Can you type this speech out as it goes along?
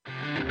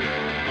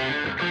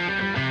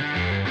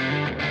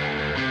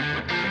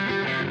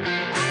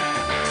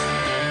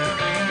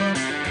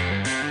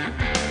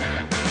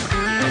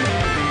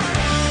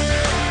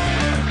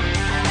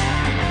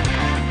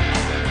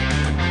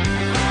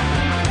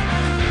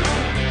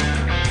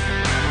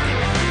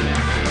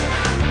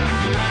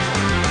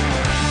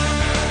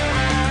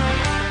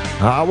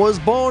I was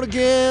born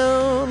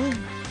again.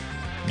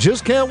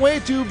 Just can't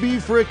wait to be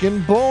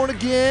frickin' born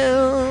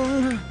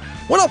again.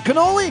 What up,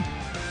 Cannoli?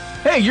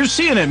 Hey, you're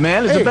seeing it,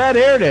 man. It's Hey. a bad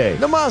hair day.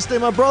 Namaste,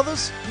 my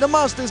brothers.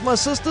 Namaste, my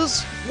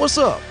sisters. What's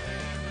up?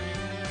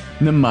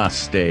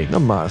 Namaste.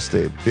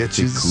 Namaste,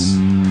 bitches.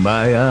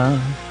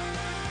 Kumbaya.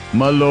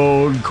 My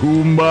lord,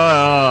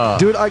 kumbaya.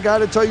 Dude, I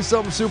gotta tell you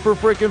something super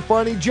freaking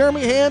funny.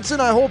 Jeremy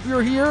Hansen, I hope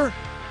you're here.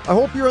 I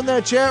hope you're in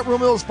that chat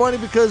room. It was funny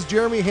because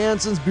Jeremy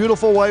Hansen's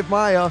beautiful wife,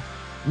 Maya,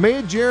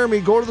 made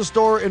Jeremy go to the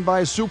store and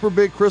buy super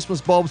big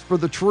Christmas bulbs for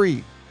the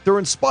tree. They're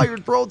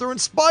inspired, bro. They're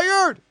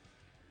inspired.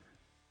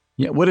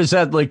 Yeah, what is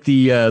that, like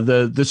the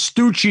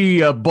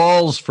Stucci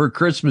balls for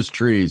Christmas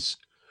trees?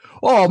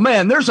 Oh,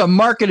 man, there's a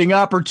marketing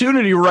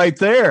opportunity right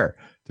there.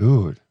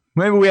 Dude.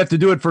 Maybe we have to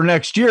do it for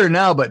next year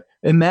now, but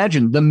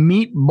imagine the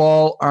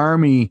Meatball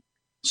Army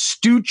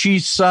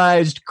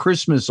Stucci-sized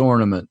Christmas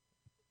ornament.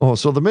 Oh,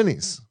 so the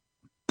minis.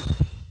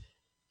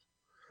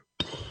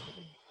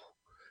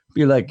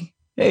 Be like,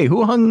 hey,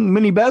 who hung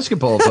mini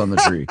basketballs on the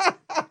tree?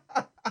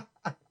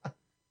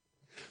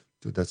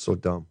 Dude, that's so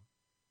dumb.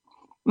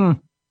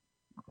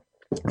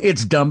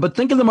 It's dumb, but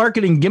think of the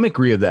marketing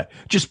gimmickry of that.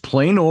 Just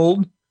plain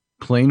old,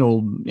 I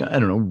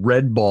don't know,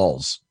 red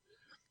balls.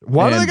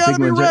 Why do they gotta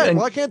be red? And,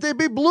 why can't they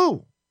be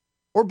blue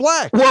or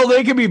black? well,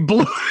 they could be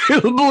blue.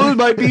 Blue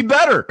might be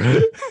better.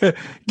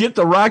 Get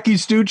the Rocci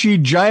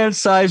Stucci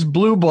giant-sized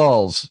blue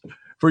balls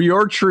for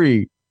your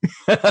tree.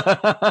 Dude,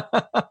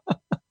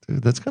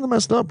 that's kind of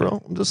messed up,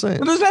 bro. I'm just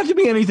saying. It doesn't have to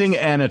be anything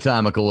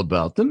anatomical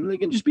about them. They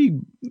can just be,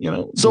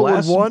 So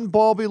glass. would one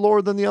ball be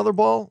lower than the other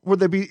ball? Would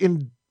they be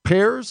in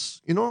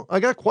pairs? I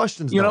got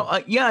questions.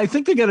 I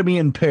think they got to be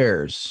in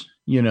pairs.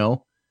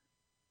 Do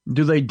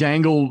they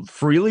dangle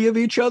freely of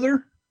each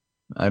other?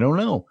 I don't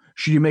know.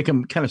 Should you make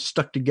them kind of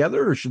stuck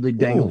together, or should they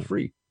dangle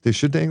free? They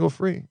should dangle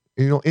free.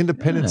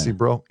 Independency,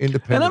 bro.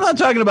 Independence. And I'm not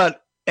talking about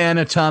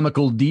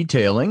anatomical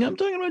detailing. I'm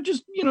talking about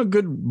just,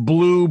 good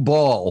blue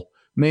ball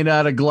made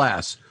out of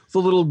glass with a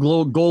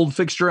little gold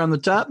fixture on the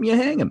top, and you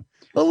hang them.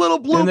 A little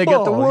blue and they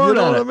ball. Get the word you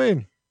know on what it. I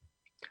mean?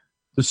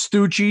 The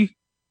Stucci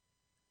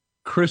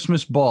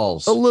Christmas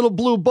balls. A little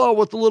blue ball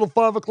with a little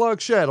 5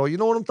 o'clock shadow. You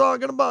know what I'm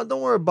talking about?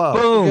 Don't worry about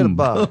it. Forget Boom.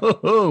 about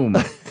it. Boom.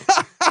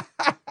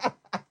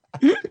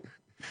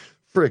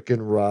 Frickin'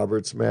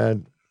 Roberts,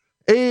 man.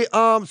 Hey,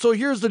 so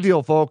here's the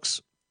deal,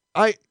 folks.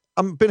 I've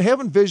been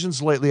having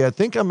visions lately. I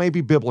think I may be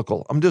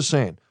biblical. I'm just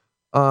saying.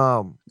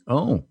 Oh.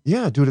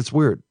 Yeah, dude, it's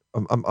weird.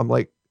 I'm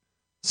like,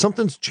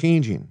 something's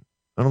changing.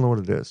 I don't know what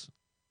it is.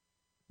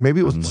 Maybe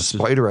it was the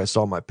spider I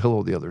saw on my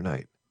pillow the other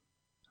night.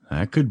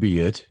 That could be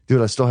it.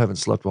 Dude, I still haven't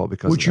slept well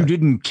because Which of you that.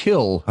 didn't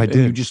kill. I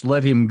did. You just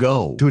let him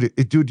go.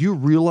 Dude, you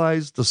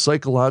realize the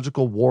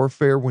psychological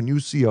warfare when you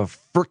see a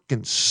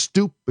freaking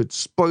stupid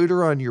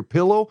spider on your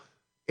pillow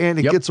and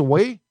it gets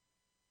away?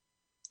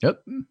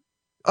 Yep.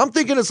 I'm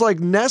thinking it's like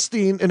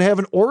nesting and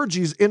having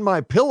orgies in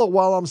my pillow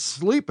while I'm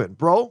sleeping,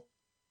 bro.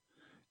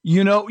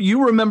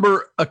 You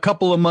remember a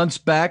couple of months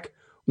back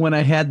when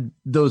I had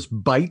those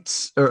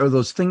bites or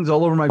those things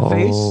all over my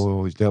face?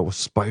 Oh, that was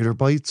spider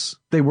bites?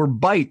 They were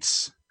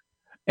bites.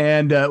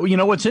 And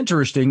what's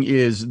interesting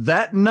is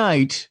that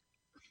night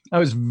I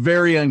was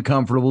very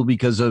uncomfortable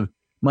because of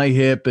my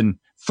hip and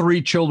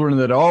 3 children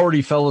that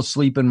already fell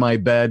asleep in my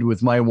bed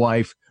with my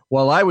wife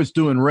while I was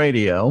doing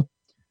radio.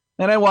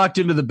 And I walked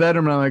into the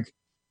bedroom and I'm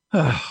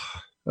like,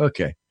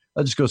 okay,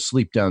 I'll just go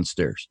sleep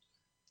downstairs.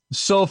 The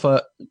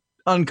sofa,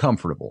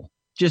 uncomfortable,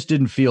 just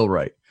didn't feel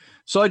right.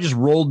 So I just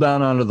rolled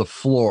down onto the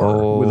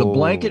floor with a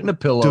blanket and a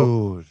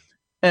pillow. Dude.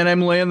 And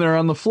I'm laying there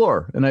on the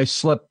floor, and I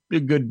slept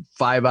a good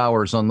 5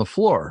 hours on the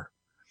floor.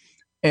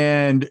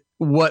 And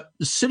what's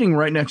sitting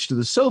right next to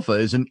the sofa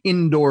is an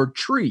indoor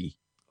tree.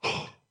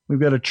 We've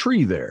got a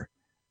tree there,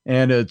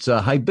 and it's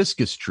a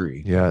hibiscus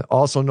tree. Yeah,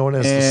 also known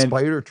as the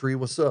spider tree.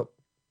 What's up?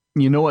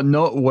 You know what?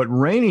 What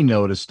Rainey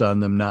noticed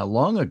on them not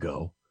long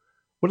ago?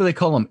 What do they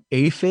call them?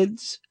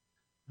 Aphids?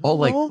 All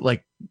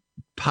like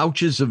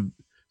pouches of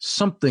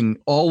something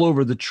all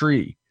over the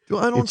tree. Dude,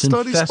 I don't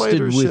study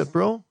spider shit,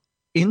 bro.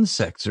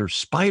 Insects or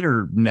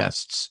spider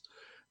nests.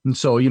 And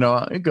so,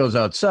 it goes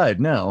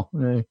outside now.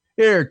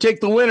 Here,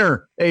 take the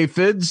winner,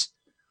 aphids.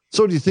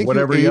 So do you think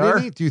whatever you ate you are?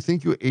 any? Do you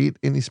think you ate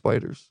any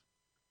spiders?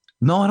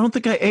 No, I don't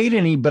think I ate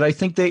any, but I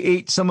think they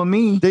ate some of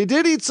me. They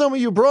did eat some of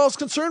you, bro. I was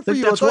concerned for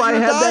you. That's why I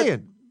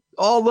had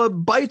all the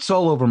bites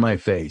all over my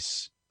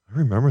face. I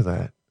remember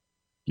that.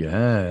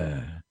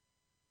 Yeah.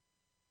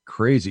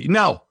 Crazy.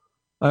 Now,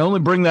 I only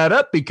bring that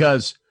up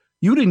because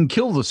you didn't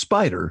kill the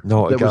spider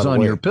that was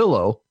on your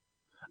pillow.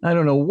 I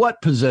don't know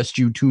what possessed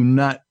you to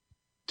not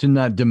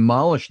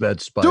demolish that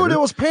spider. Dude, it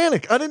was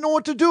panic. I didn't know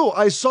what to do.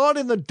 I saw it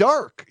in the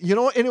dark,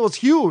 and it was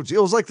huge. It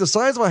was like the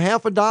size of a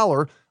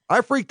 $50.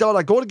 I freaked out.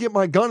 I go to get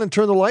my gun and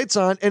turn the lights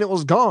on, and it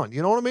was gone.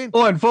 You know what I mean?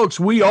 Oh, and folks,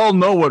 we all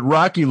know what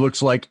Rocky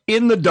looks like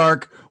in the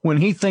dark when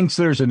he thinks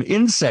there's an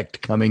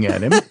insect coming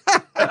at him.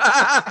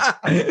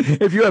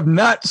 If you have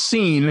not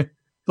seen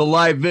the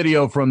live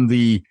video from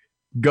the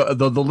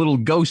little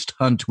ghost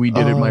hunt we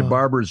did at my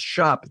barber's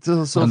shop so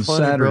on funny,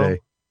 Saturday.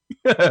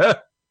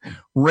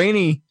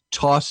 Rainey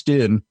tossed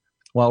in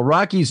while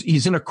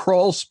he's in a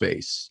crawl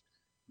space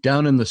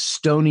down in the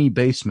stony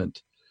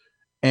basement.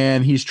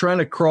 And he's trying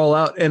to crawl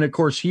out. And of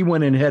course, he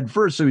went in head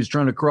first. So he's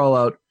trying to crawl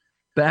out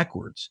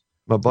backwards.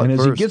 And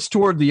as he gets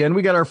toward the end,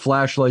 we got our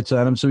flashlights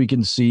on him so he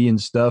can see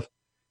and stuff.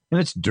 And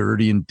it's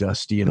dirty and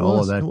dusty and all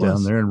of that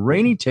down there. And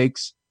Rainey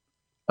takes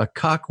a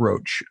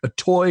cockroach, a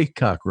toy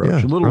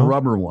cockroach, a little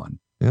rubber one.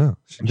 Yeah.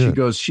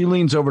 She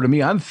leans over to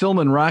me. I'm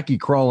filming Rocky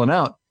crawling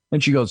out.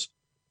 And she goes,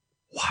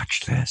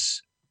 watch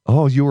this.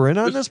 Oh, you were in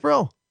on this,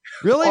 bro?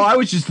 Really? Oh, I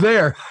was just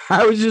there.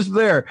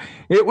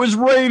 It was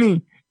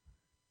Rainey.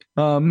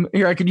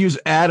 Here, I could use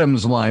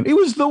Adam's line. It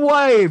was the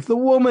wife, the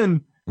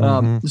woman.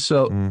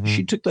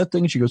 She took that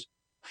thing and she goes,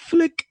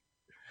 flick.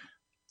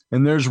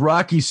 And there's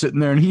Rocky sitting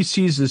there and he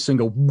sees this thing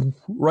go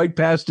right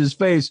past his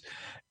face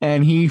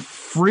and he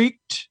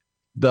freaked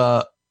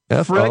the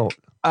frick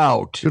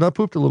out. Dude, I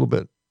pooped a little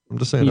bit. I'm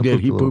just saying. He did.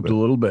 He pooped a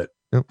little bit.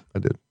 Yep, I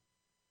did.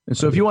 And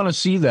so if you want to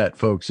see that,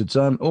 folks, it's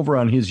over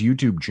on his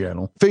YouTube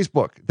channel.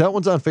 Facebook. That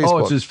one's on Facebook. Oh,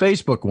 it's his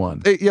Facebook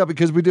one. Yeah,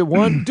 because we did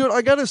one. Dude,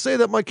 I got to say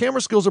that my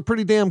camera skills are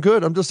pretty damn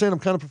good. I'm just saying I'm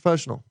kind of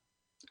professional.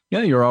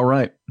 Yeah, you're all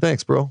right.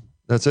 Thanks, bro.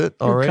 That's it.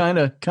 All right.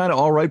 Kind of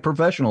all right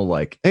professional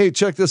like. Hey,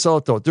 check this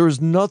out, though. There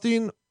is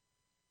nothing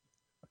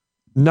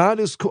not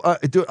as cool.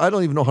 Dude, I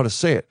don't even know how to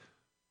say it.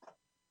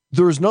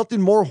 There is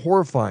nothing more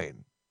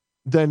horrifying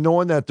than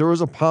knowing that there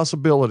is a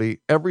possibility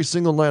every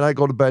single night I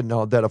go to bed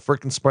now that a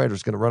freaking spider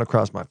is going to run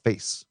across my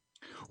face.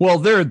 Well,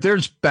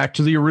 there's back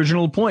to the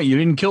original point. You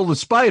didn't kill the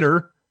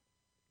spider,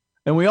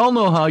 and we all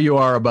know how you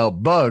are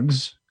about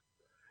bugs.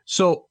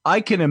 So I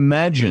can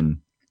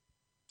imagine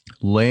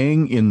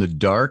laying in the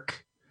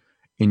dark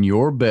in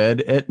your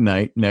bed at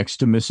night next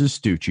to Mrs.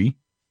 Stucci.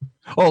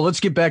 Oh, let's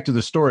get back to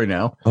the story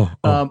now.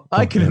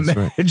 I can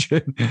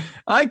imagine. Right.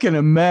 I can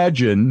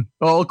imagine.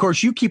 Oh, of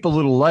course, you keep a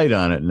little light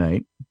on at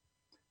night.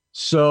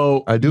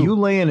 So I do. You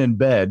laying in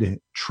bed,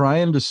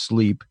 trying to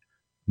sleep,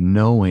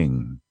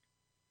 knowing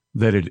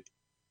that at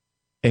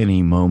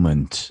any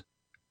moment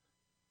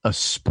a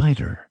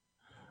spider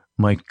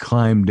might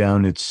climb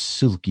down its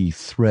silky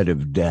thread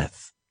of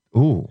death.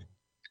 Ooh.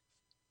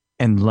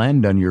 And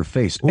land on your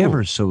face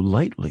ever so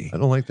lightly. I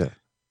don't like that.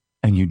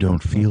 And you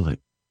don't feel it.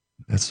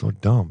 That's so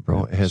dumb,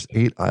 bro. It has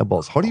 8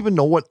 eyeballs. How do you even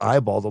know what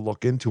eyeball to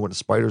look into when a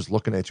spider's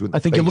looking at you in the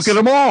face? I think you look at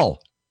them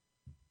all.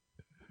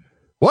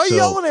 What are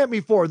you yelling at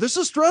me for? This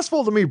is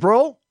stressful to me,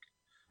 bro.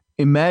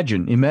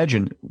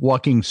 Imagine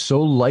walking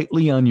so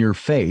lightly on your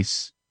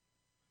face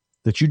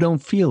that you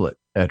don't feel it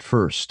at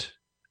first.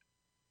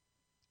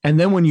 And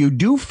then when you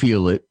do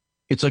feel it,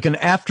 it's like an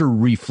after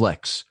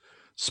reflex.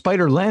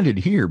 Spider landed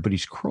here, but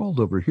he's crawled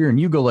over here. And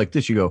you go like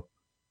this, you go,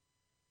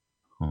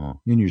 oh,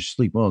 in your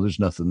sleep. Oh, there's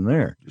nothing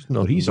there.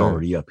 But he's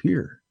already up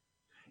here.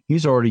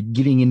 He's already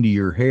getting into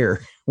your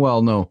hair.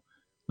 Well, no,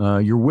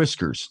 your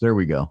whiskers. There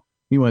we go.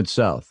 He went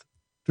south.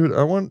 Dude,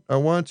 I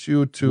want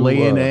you to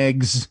lay in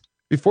eggs.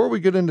 Before we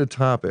get into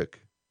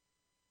topic,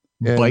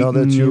 and now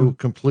that you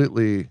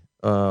completely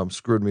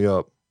screwed me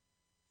up.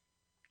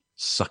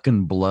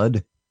 Sucking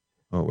blood.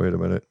 Oh, wait a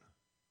minute.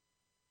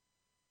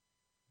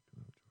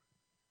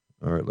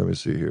 All right, let me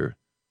see here.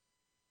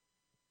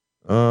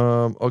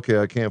 Okay,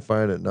 I can't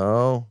find it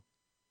now.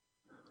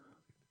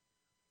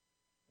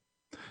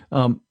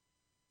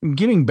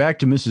 Getting back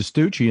to Mrs.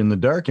 Stucci in the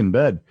dark in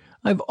bed,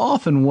 I've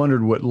often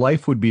wondered what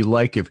life would be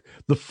like if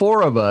the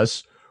 4 of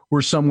us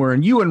were somewhere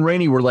and you and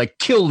Rainey were like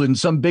killed in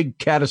some big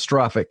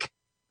catastrophe.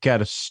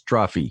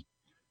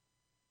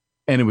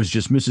 And it was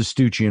just Mrs.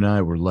 Stucci and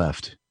I were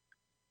left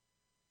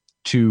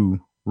to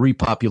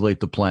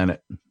repopulate the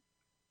planet.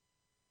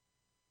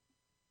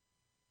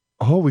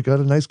 Oh, we got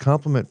a nice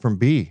compliment from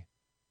B.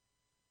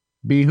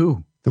 B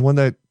who? The one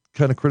that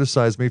kind of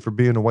criticized me for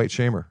being a white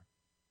shamer.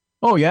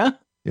 Oh, yeah?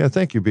 Yeah,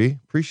 thank you, B.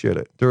 Appreciate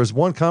it. There was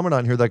one comment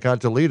on here that got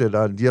deleted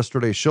on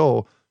yesterday's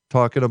show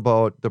talking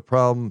about the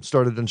problem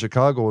started in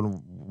Chicago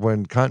and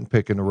when cotton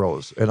picking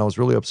arose. And I was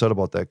really upset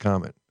about that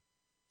comment.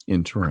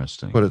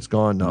 Interesting. But it's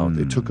gone now.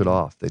 They took it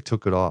off.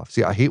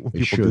 See, I hate when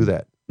people do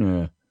that.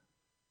 Yeah.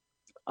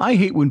 I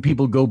hate when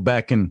people go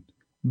back and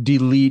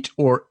delete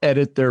or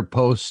edit their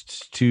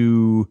posts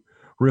to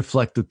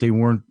reflect that they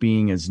weren't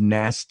being as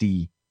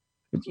nasty.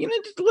 You know,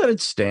 just let it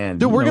stand.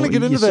 Dude, we're going to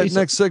get into that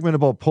next segment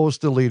about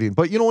post deleting.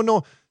 But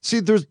see,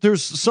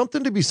 there's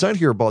something to be said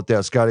here about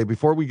that, Scotty,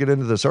 before we get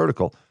into this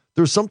article.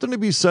 There's something to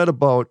be said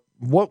about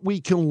what we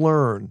can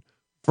learn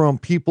from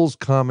people's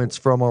comments,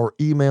 from our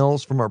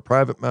emails, from our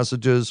private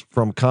messages,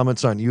 from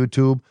comments on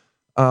YouTube.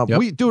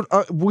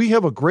 We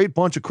have a great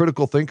bunch of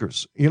critical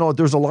thinkers.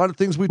 There's a lot of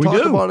things we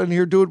talk about in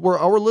here, dude, where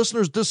our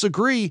listeners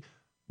disagree,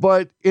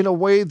 but in a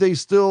way they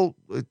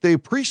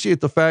appreciate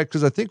the fact,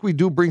 because I think we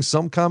do bring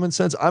some common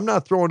sense. I'm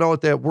not throwing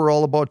out that we're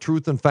all about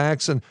truth and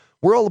facts, and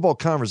we're all about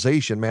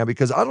conversation, man,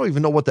 because I don't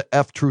even know what the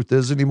F truth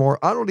is anymore.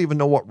 I don't even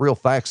know what real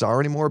facts are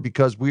anymore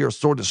because we are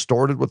so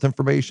distorted with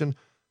information.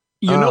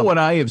 You know what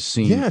I have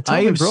seen? Yeah,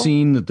 I have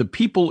seen that the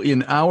people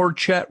in our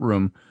chat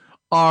room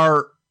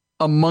are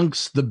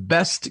amongst the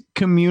best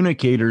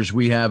communicators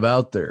we have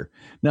out there.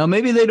 Now,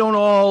 maybe they don't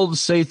all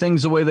say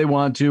things the way they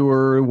want to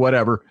or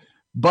whatever,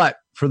 But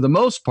for the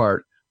most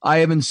part, I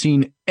haven't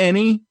seen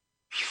any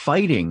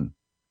fighting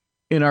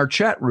in our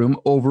chat room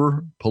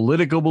over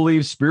political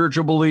beliefs,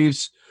 spiritual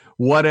beliefs,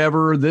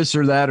 whatever, this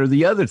or that or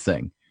the other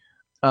thing.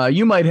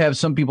 You might have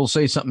some people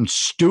say something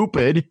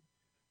stupid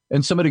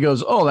and somebody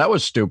goes, oh, that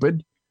was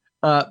stupid.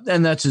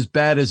 And that's as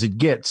bad as it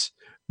gets.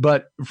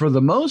 But for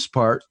the most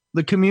part,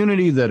 the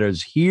community that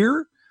is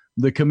here,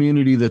 the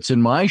community that's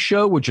in my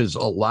show, which is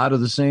a lot of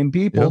the same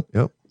people,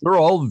 they're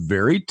all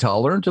very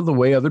tolerant of the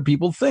way other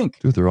people think.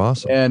 Dude, they're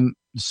awesome. And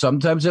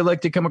sometimes they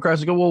like to come across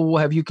and go,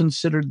 well, have you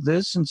considered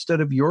this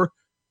instead of your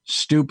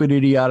stupid,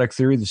 idiotic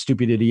theory? The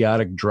stupid,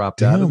 idiotic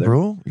dropped out of there.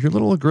 Bro, you're a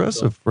little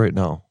aggressive right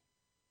now.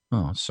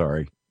 Oh,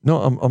 sorry.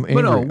 No, I'm angry.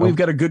 But no, we've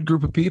got a good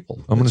group of people.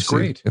 I'm going to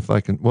see if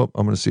I can. Well,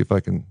 I'm going to see if I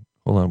can.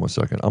 Hold on 1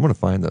 second. I'm going to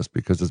find this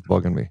because it's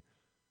bugging me.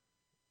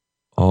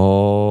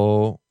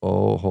 Oh,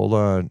 hold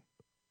on.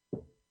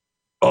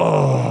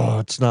 Oh,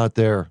 it's not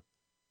there.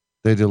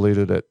 They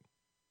deleted it.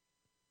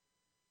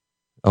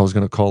 I was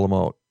going to call them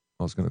out.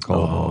 Them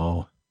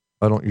out.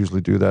 I don't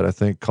usually do that. I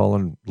think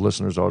calling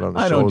listeners out on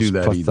the show is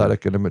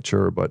pathetic and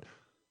immature, but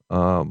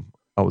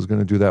I was going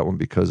to do that one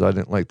because I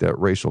didn't like that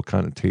racial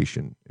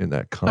connotation in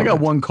that comment. I got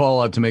one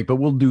call out to make, but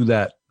we'll do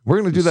that. We're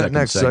going to do that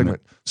next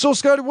segment. So,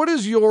 Scotty, what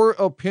is your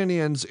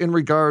opinions in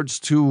regards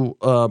to,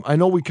 I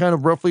know we kind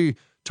of roughly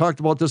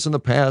talked about this in the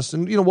past,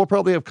 and, we'll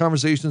probably have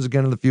conversations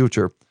again in the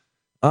future,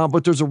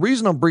 but there's a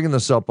reason I'm bringing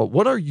this up, but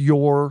what are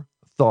your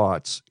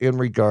thoughts in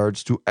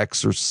regards to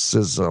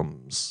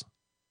exorcisms?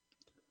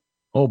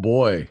 Oh,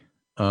 boy.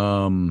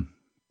 I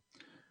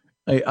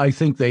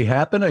think they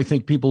happen. I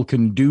think people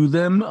can do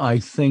them.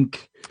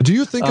 Do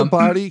you think a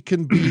body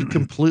can be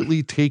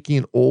completely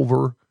taken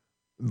over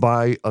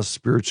by a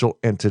spiritual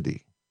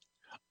entity?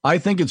 I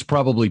think it's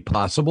probably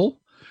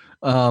possible.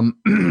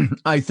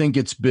 I think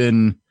it's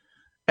been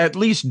at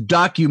least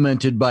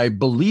documented by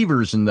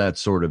believers in that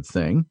sort of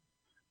thing.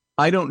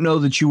 I don't know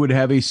that you would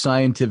have a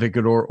scientific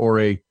or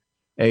a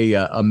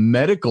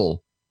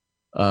medical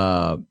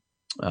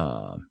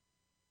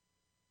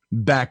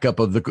backup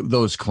of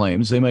those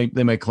claims. They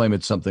might claim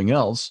it's something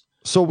else.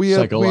 So we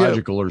have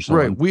psychological or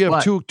something. Right. We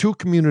have two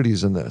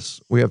communities in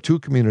this. We have two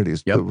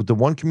communities. Yep. The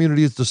one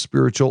community is the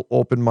spiritual,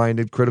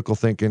 open-minded, critical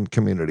thinking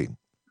community.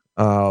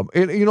 And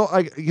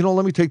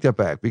let me take that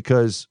back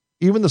because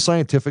even the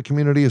scientific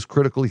community is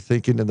critically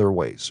thinking in their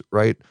ways,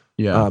 right?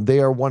 Yeah. They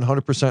are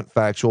 100%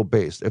 factual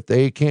based. If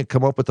they can't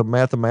come up with a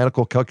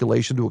mathematical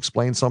calculation to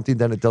explain something,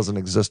 then it doesn't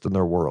exist in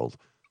their world.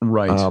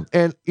 Right.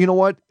 And you know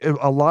what?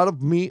 A lot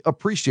of me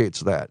appreciates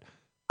that.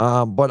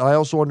 But I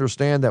also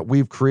understand that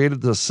we've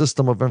created this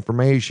system of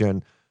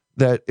information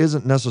that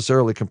isn't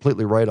necessarily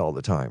completely right all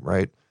the time,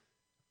 right?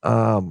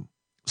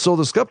 So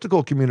the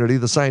skeptical community,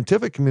 the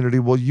scientific community,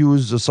 will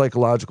use a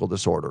psychological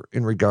disorder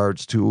in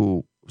regards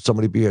to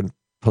somebody being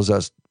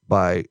possessed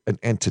by an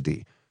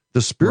entity.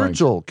 The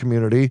spiritual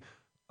community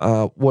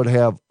would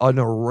have an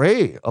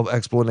array of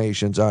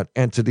explanations on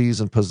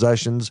entities and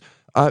possessions.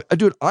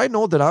 Dude, I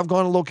know that I've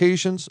gone to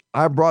locations.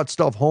 I brought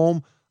stuff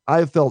home.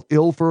 I felt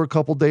ill for a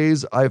couple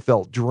days. I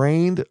felt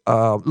drained.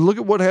 Look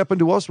at what happened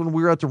to us when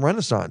we were at the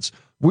Renaissance.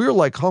 We were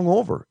like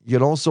hungover,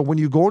 So when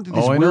you go into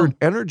these weird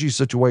energy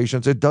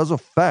situations, it does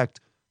affect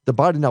the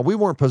body. Now, we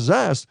weren't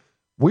possessed.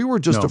 We were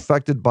just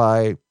affected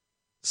by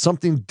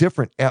something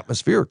different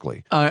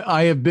atmospherically.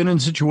 I have been in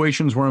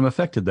situations where I'm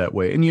affected that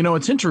way. And,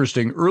 it's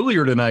interesting.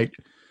 Earlier tonight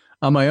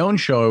on my own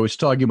show, I was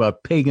talking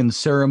about pagan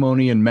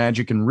ceremony and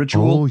magic and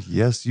ritual. Oh,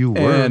 yes, you were.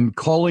 And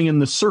calling in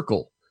the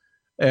circle.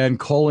 And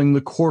calling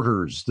the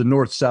quarters, the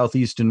north, south,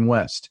 east, and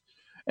west,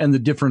 and the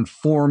different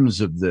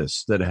forms of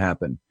this that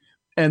happen.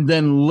 And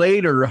then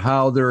later,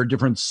 how there are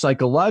different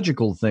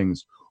psychological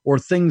things or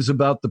things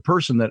about the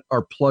person that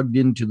are plugged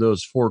into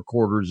those four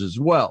quarters as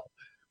well.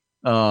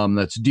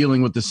 That's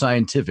dealing with the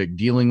scientific,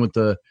 dealing with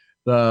the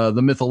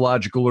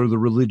mythological or the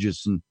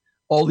religious, and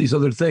all these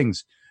other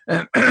things.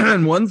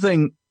 And one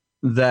thing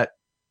that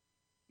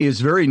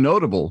is very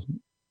notable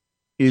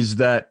is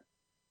that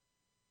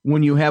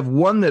when you have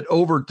one that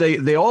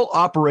they all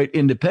operate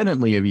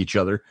independently of each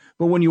other,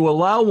 but when you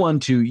allow one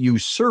to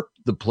usurp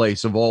the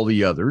place of all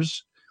the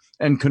others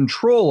and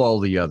control all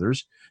the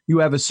others, you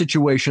have a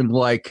situation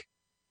like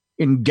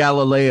in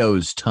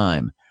Galileo's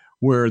time,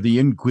 where the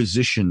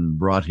Inquisition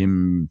brought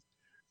him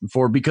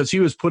because he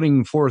was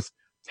putting forth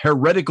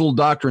heretical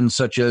doctrines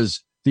such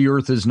as the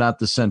earth is not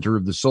the center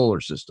of the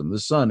solar system, the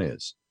sun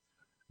is.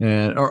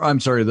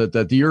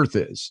 That the earth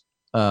is.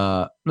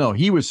 No,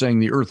 he was saying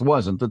the earth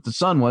wasn't, that the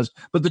sun was,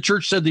 but the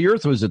church said the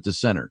earth was at the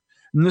center.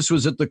 And this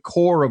was at the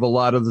core of a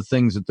lot of the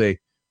things that they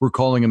were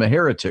calling him a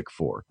heretic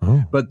for.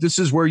 Oh. But this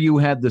is where you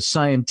had the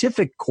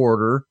scientific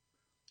quarter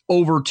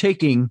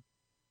overtaking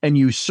and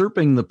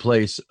usurping the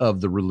place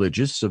of the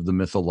religious, of the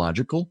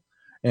mythological,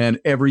 and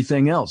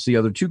everything else, the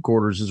other two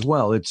quarters as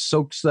well. It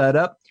soaks that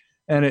up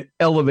and it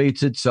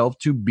elevates itself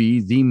to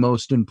be the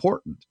most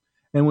important.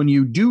 And when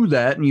you do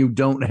that and you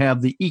don't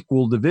have the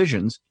equal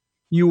divisions,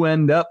 you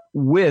end up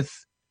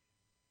with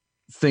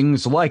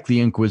things like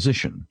the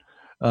Inquisition,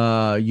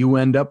 You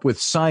end up with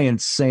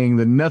science saying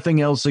that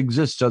nothing else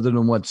exists other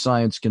than what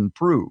science can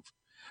prove.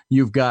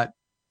 You've got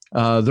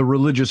the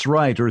religious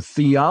right or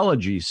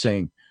theology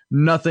saying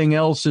nothing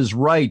else is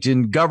right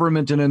in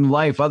government and in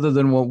life other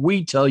than what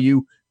we tell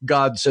you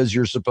God says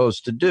you're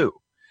supposed to do.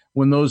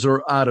 When those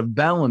are out of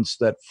balance,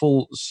 that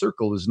full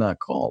circle is not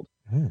called,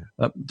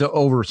 to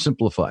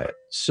oversimplify it.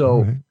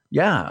 So,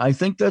 yeah, I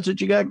think that's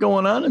what you got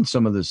going on in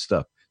some of this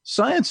stuff.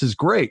 Science is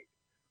great.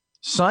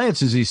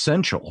 Science is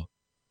essential.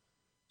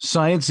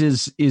 Science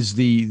is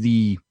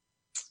the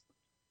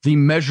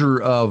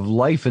measure of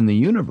life in the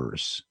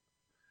universe,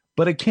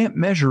 but it can't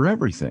measure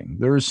everything.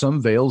 There are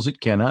some veils it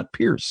cannot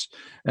pierce.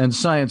 And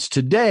science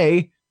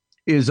today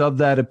is of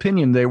that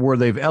opinion where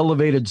they've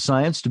elevated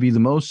science to be the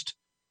most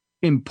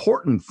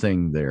important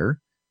thing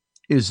there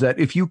is that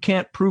if you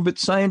can't prove it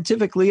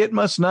scientifically, it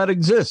must not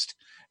exist.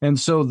 And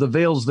so the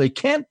veils they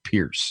can't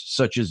pierce,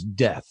 such as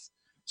death,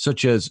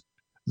 such as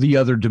the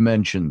other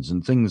dimensions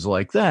and things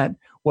like that,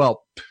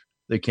 well,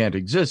 they can't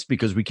exist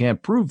because we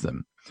can't prove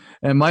them.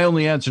 And my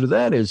only answer to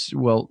that is,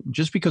 well,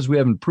 just because we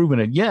haven't proven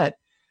it yet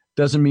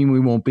doesn't mean we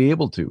won't be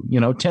able to.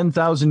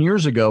 10,000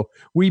 years ago,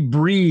 we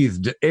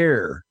breathed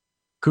air.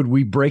 Could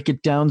we break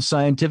it down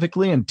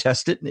scientifically and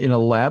test it in a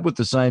lab with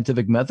the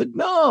scientific method?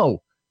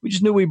 No, we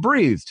just knew we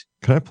breathed.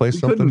 Can I play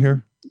something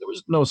here? There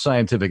was no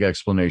scientific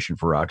explanation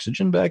for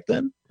oxygen back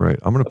then. Right.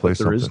 I'm going to play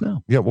something. There is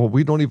now. Yeah, well,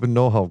 we don't even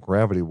know how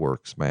gravity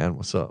works, man.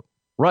 What's up?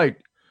 Right.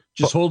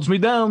 Just holds me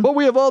down. But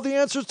we have all the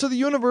answers to the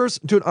universe.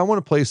 Dude, I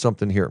want to play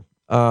something here.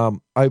 I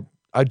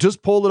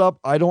just pulled it up.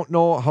 I don't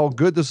know how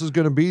good this is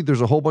going to be.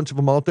 There's a whole bunch of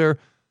them out there.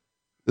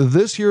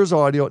 This here's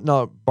audio.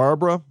 Now,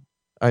 Barbara,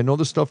 I know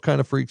this stuff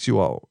kind of freaks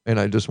you out, and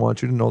I just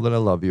want you to know that I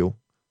love you.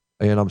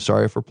 And I'm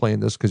sorry for playing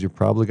this because you're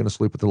probably going to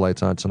sleep with the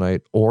lights on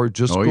tonight, or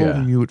just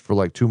go mute for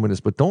like 2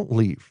 minutes, but don't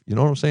leave. You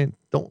know what I'm saying?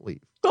 Don't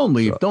leave. Don't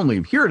leave. Don't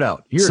leave. Hear it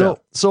out. Hear it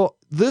out. So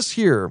this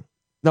here,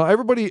 now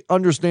everybody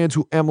understands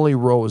who Emily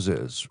Rose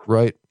is,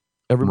 right?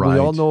 Everybody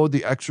all know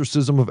the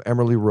exorcism of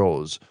Emily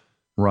Rose.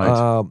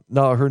 Right.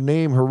 Now her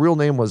real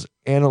name was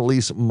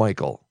Annalise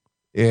Michael.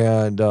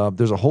 And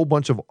there's a whole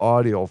bunch of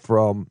audio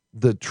from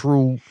the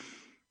true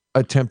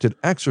attempted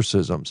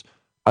exorcisms.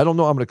 I don't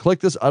know. I'm going to click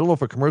this. I don't know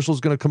if a commercial is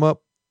going to come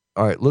up.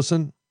 All right,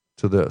 listen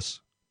to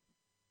this.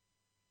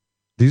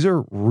 These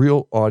are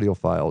real audio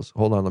files.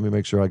 Hold on. Let me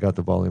make sure I got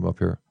the volume up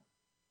here.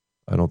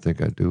 I don't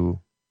think I do.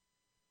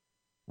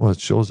 Well, it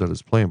shows that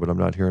it's playing, but I'm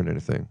not hearing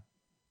anything.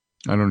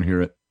 I don't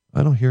hear it.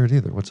 I don't hear it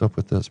either. What's up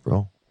with this,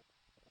 bro?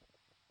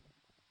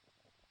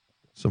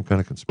 Some kind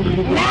of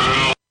conspiracy.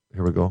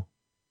 Here we go.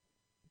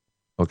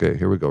 Okay,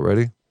 here we go.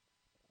 Ready?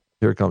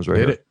 Here it comes right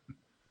here. It.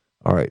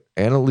 All right.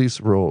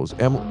 Annalise Rose. De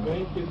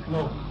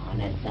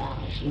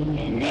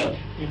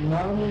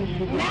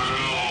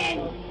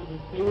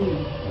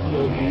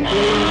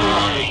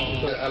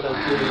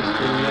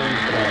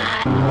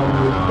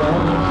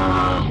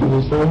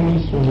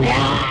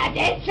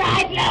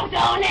Zeit läuft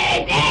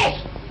ohne dich!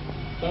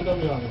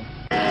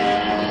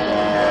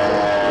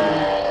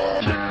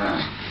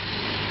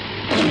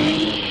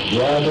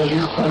 Ja, das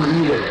ist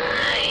Familie.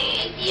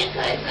 Ihr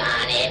könnt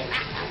gar nicht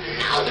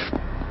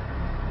machen.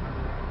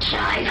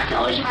 Scheiß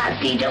durch, was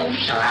die doof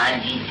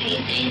schreien.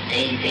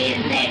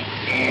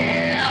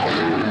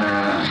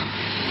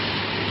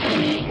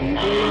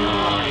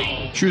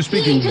 She was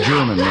speaking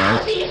German,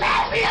 right? Die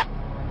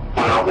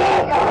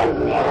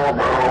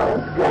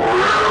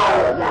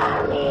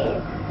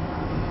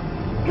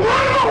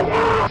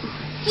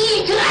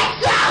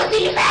Drecksau,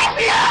 die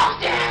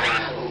Verfluchte!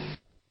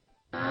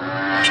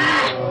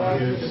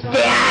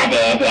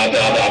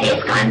 Der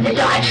das ganze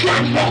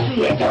Deutschland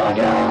verführt,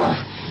 oder?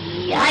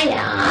 Ja,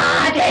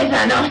 der ist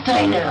ja noch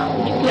drin.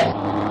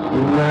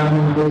 Im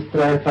Namen des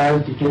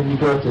dreifaltigen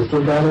Gottes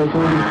und aller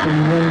guten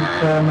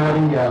Jungfrau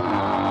Maria,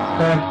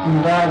 sagt die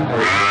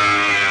Wahrheit.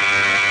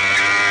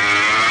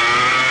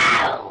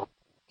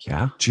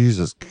 Yeah.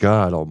 Jesus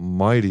God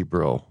almighty,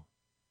 bro.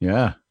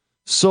 Yeah.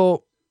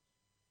 So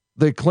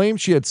they claim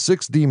she had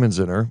 6 demons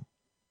in her.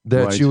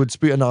 That she would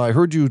speak. Now, I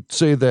heard you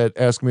say that,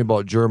 ask me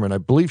about German. I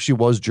believe she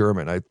was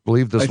German. I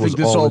believe this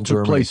all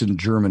took place in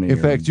Germany. In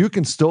fact, you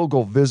can still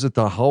go visit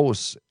the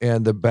house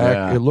and the back.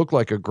 Yeah. It looked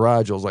like a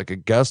garage. It was like a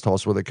guest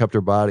house where they kept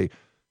her body.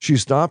 She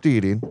stopped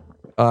eating.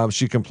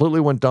 She completely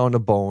went down to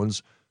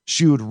bones.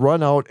 She would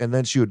run out and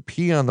then she would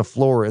pee on the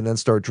floor and then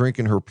start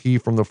drinking her pee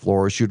from the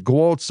floor. She would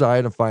go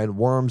outside and find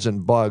worms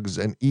and bugs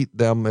and eat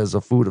them as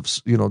a food of,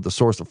 the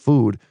source of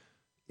food.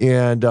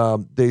 And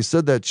they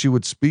said that she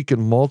would speak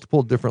in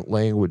multiple different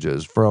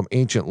languages, from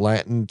ancient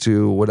Latin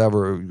to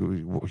whatever,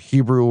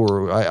 Hebrew,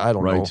 or I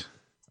don't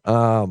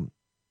know.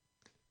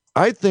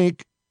 I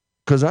think,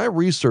 because I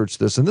researched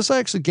this, and this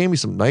actually gave me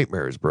some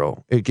nightmares,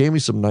 bro. It gave me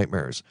some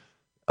nightmares.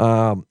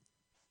 But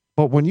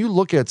when you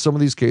look at some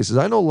of these cases,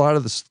 I know a lot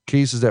of the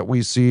cases that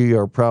we see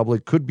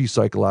could be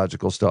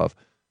psychological stuff.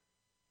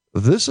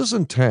 This is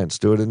intense,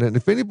 dude. And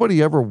if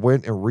anybody ever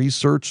went and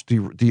researched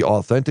the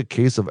authentic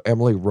case of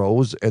Emily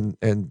Rose and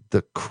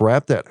the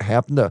crap that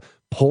happened, the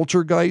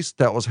poltergeist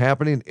that was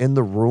happening in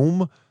the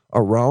room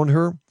around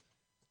her,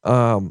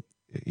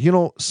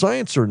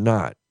 science or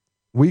not,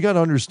 we got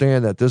to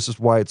understand that this is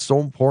why it's so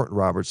important,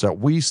 Roberts, that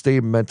we stay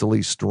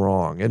mentally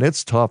strong. And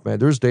it's tough, man.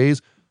 There's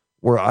days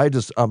where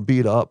I'm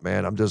beat up,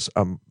 man.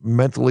 I'm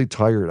mentally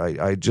tired.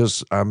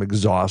 I'm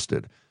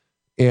exhausted.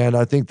 And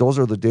I think those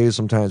are the days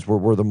sometimes where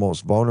we're the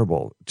most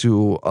vulnerable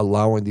to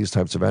allowing these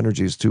types of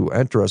energies to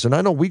enter us. And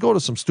I know we go to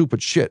some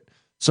stupid shit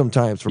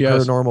sometimes for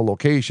paranormal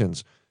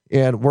locations.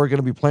 And we're going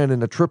to be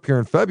planning a trip here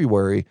in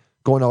February,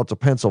 going out to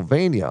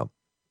Pennsylvania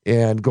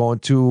and going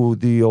to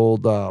the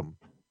old,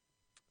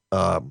 I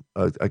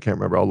can't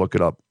remember. I'll look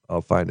it up.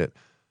 I'll find it.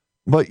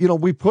 But,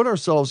 we put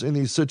ourselves in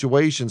these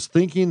situations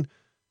thinking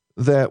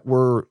that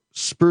we're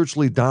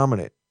spiritually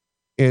dominant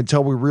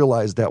until we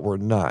realize that we're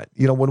not.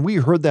 When we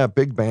heard that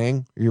Big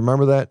Bang, you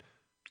remember that?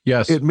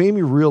 Yes. It made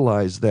me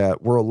realize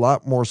that we're a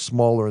lot more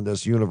smaller in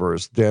this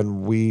universe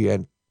than we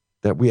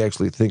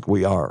actually think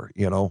we are,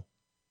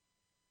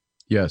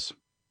 Yes.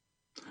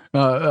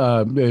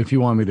 If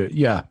you want me to,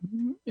 yeah,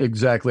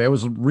 exactly. I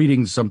was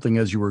reading something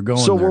as you were going.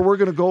 So there. where we're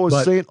going to go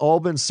is St.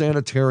 Albans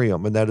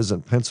Sanitarium, and that is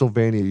in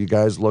Pennsylvania. You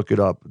guys look it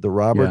up. The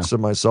Roberts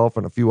and myself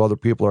and a few other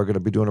people are going to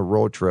be doing a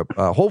road trip,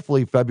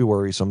 hopefully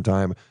February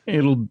sometime.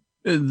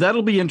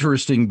 That'll be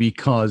interesting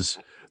because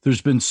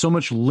there's been so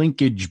much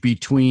linkage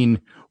between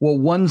what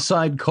one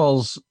side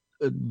calls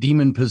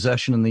demon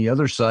possession and the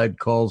other side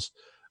calls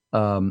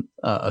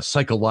a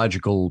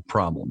psychological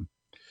problem.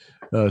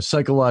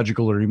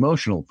 Psychological or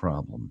emotional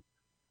problem.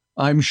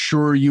 I'm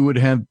sure you would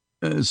have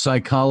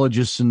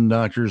psychologists and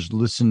doctors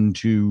listen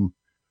to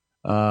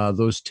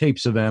those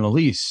tapes of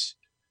Annalise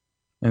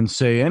and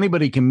say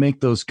anybody can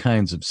make those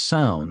kinds of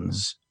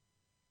sounds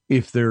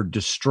if they're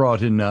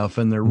distraught enough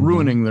and they're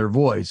ruining their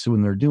voice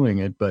when they're doing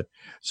it. But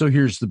so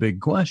here's the big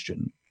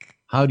question.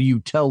 How do you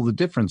tell the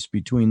difference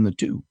between the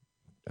two?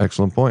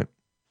 Excellent point.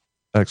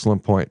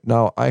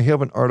 Now, I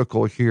have an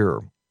article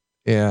here,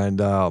 and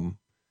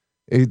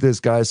this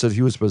guy said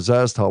he was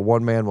possessed, how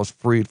one man was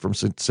freed from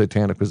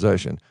satanic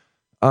possession.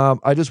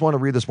 I just want to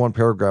read this one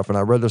paragraph, and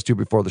I read this to you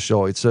before the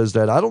show. It says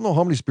that I don't know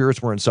how many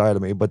spirits were inside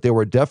of me, but they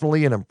were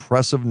definitely an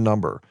impressive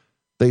number.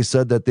 They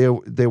said that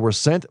they were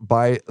sent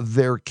by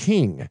their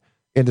king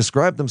and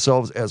described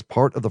themselves as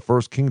part of the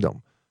first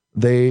kingdom.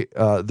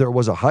 There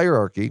was a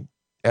hierarchy.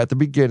 At the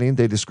beginning,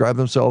 they described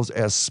themselves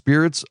as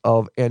spirits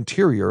of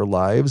anterior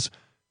lives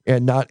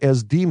and not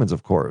as demons,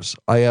 of course.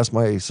 I asked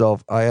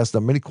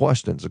them many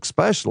questions,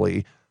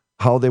 especially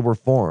how they were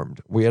formed.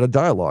 We had a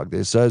dialogue.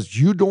 They says,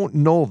 you don't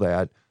know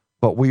that,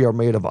 but we are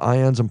made of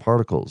ions and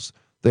particles.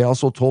 They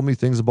also told me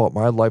things about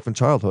my life and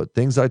childhood,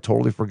 things I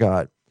totally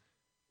forgot.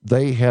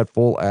 They had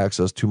full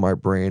access to my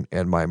brain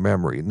and my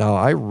memory. Now,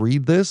 I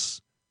read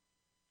this,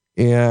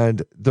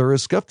 and there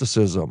is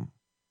skepticism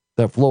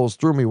that flows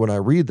through me when I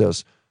read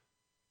this.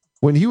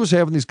 When he was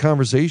having these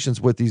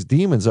conversations with these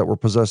demons that were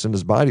possessing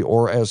his body,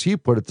 or as he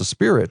put it, the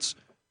spirits,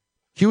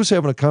 he was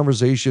having a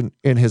conversation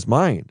in his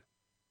mind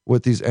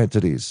with these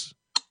entities.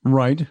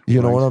 Right.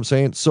 You know what I'm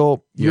saying?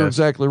 So you're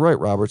exactly right,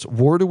 Roberts.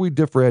 Where do we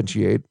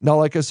differentiate? Now,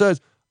 like I said,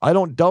 I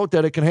don't doubt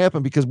that it can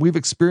happen because we've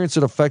experienced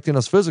it affecting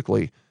us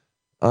physically.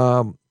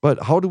 But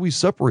how do we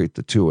separate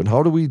the two? And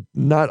how do we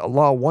not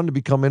allow one to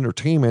become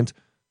entertainment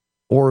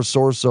or a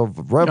source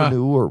of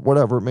revenue or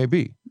whatever it may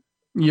be?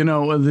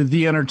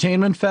 The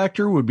entertainment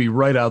factor would be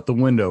right out the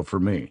window for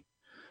me.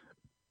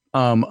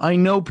 I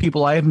know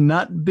people, I have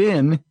not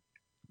been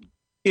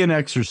in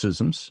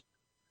exorcisms,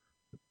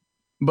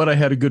 but I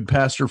had a good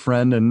pastor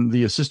friend and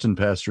the assistant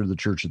pastor of the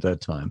church at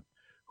that time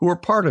who were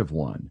part of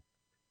one.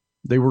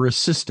 They were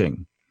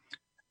assisting.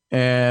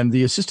 And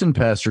the assistant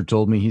pastor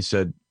told me, he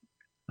said,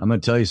 I'm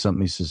going to tell you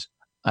something. He says,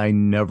 I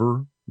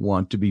never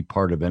want to be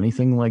part of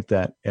anything like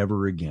that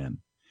ever again.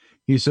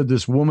 He said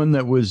this woman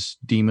that was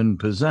demon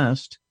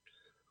possessed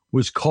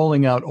was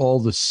calling out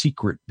all the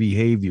secret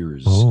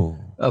behaviors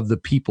of the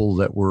people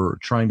that were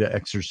trying to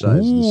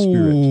exorcise the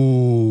spirit.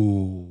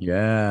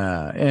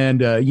 Yeah.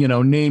 And,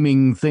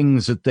 naming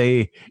things that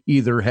they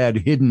either had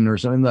hidden or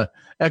something. The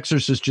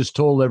exorcist just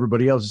told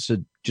everybody else, he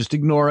said, just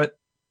ignore it.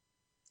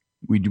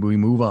 We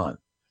move on.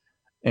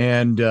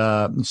 And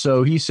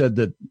so he said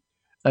that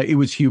it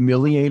was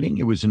humiliating.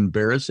 It was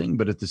embarrassing,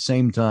 but at the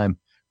same time,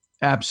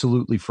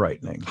 absolutely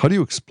frightening. How do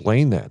you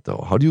explain that,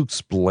 though? How do you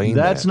explain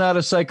that? That's not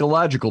a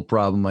psychological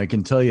problem, I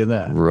can tell you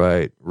that.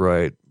 Right.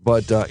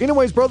 But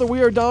anyways, brother,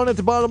 we are down at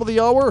the bottom of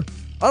the hour.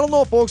 I don't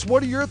know, folks,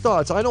 what are your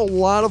thoughts? I know a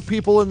lot of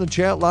people in the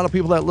chat, a lot of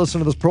people that listen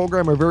to this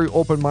program are very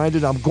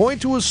open-minded. I'm going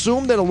to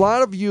assume that a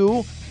lot of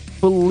you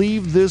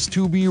believe this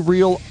to be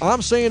real.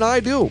 I'm saying I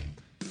do.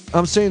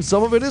 I'm saying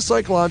some of it is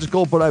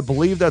psychological, but I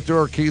believe that there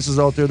are cases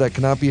out there that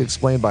cannot be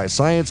explained by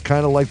science,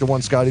 kind of like the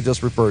one Scotty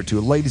just referred to.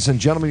 Ladies and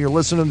gentlemen, you're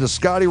listening to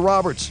Scotty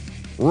Roberts,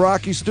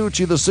 Rocci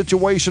Stucci, The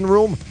Situation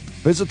Room.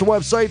 Visit the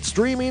website,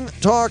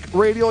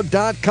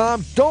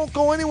 streamingtalkradio.com. Don't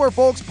go anywhere,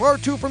 folks.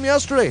 Part 2 from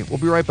yesterday. We'll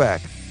be right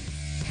back.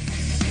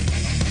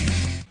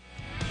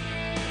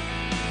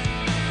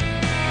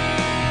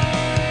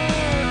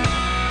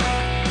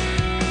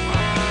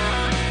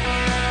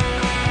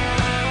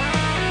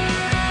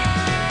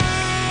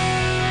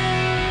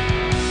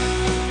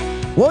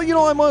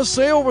 Well, I must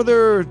say over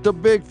there, the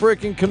big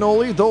freaking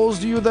cannoli, those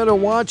of you that are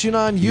watching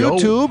on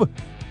YouTube,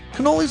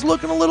 cannoli's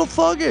looking a little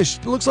thuggish.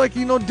 It looks like,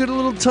 did a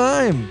little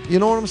time. You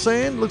know what I'm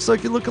saying? Looks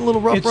like you're looking a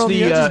little rough around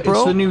the edges,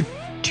 bro. It's the new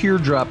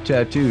teardrop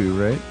tattoo,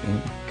 right?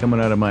 Coming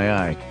out of my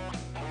eye.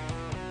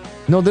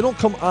 No, they don't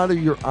come out of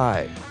your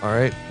eye, all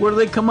right? Where do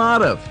they come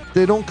out of?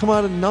 They don't come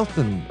out of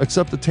nothing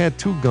except the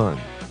tattoo gun.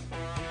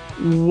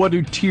 Where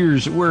are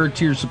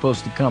tears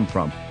supposed to come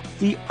from?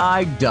 The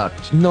eye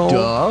duct. No,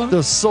 Duh.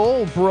 the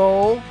soul,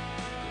 bro.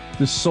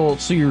 The soul.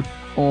 So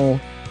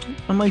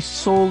my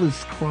soul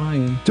is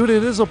crying. Dude,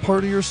 it is a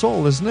part of your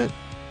soul, isn't it?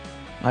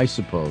 I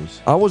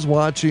suppose. I was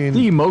watching.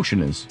 The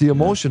emotion is. The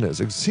emotion is.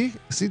 See,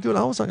 dude,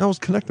 I was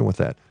connecting with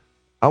that.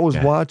 I was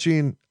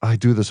watching. I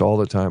do this all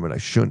the time, and I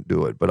shouldn't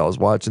do it, but I was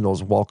watching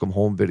those welcome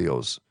home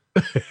videos.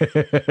 I'm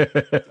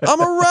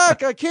a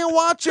wreck. I can't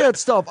watch that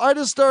stuff.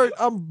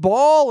 I'm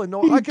bawling.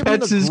 No, I can be in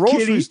the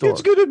grocery store.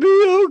 It's gonna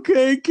be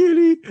okay,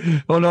 kitty.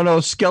 Oh no,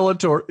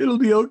 Skeletor. It'll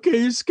be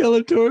okay,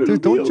 Skeletor.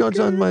 Dude, don't judge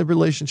on my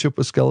relationship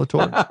with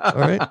Skeletor. All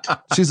right,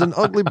 she's an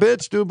ugly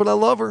bitch, dude, but I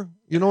love her.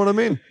 You know what I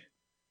mean?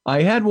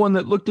 I had one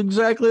that looked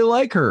exactly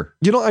like her.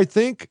 I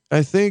think.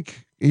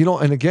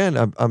 And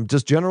again, I'm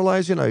just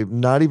generalizing. I'm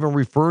not even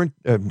referring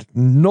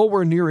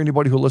nowhere near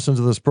anybody who listens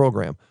to this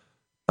program.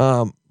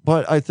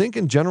 But I think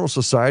in general,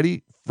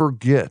 society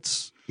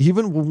forgets,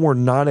 even when we're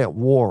not at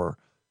war,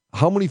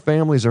 how many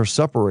families are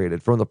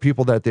separated from the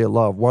people that they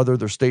love, whether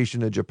they're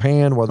stationed in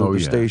Japan, whether they're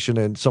stationed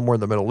in somewhere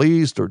in the Middle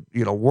East, or,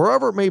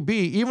 wherever it may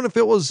be, even if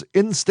it was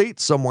in state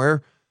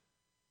somewhere,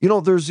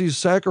 there's these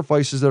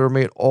sacrifices that are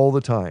made all the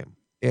time.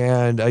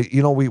 And,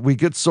 we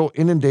get so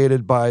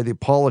inundated by the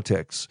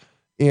politics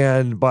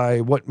and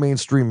by what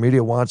mainstream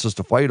media wants us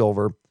to fight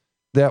over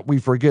that we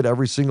forget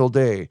every single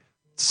day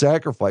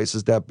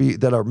sacrifices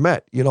that are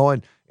met,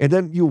 and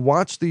then you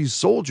watch these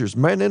soldiers,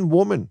 men and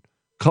women,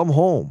 come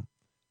home,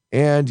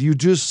 and you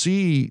just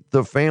see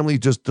the family,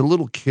 just the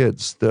little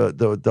kids,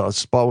 the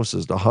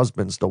spouses, the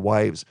husbands, the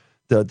wives,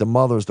 the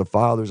mothers, the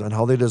fathers, and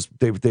how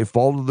they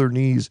fall to their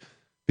knees,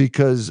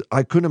 because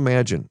I couldn't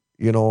imagine,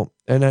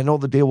 and I know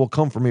the day will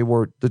come for me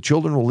where the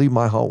children will leave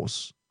my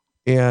house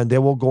and they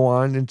will go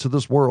on into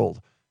this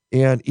world,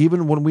 and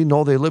even when we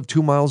know they live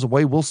 2 miles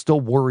away, we'll still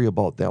worry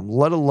about them,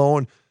 let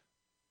alone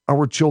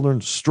our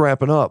children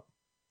strapping up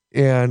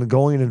and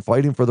going and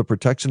fighting for the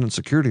protection and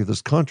security of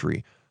this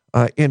country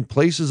in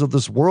places of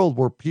this world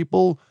where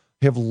people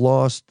have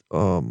lost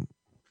common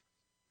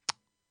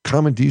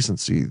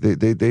decency.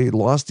 They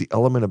lost the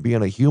element of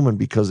being a human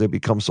because they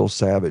become so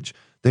savage.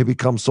 They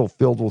become so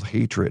filled with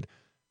hatred.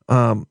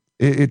 I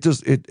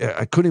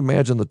couldn't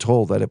imagine the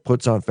toll that it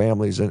puts on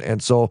families.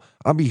 And so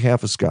on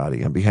behalf of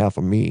Scotty, on behalf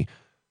of me,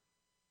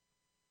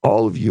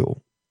 all of you,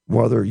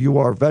 whether you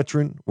are a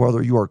veteran,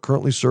 whether you are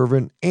currently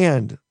serving,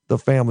 and the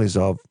families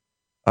of,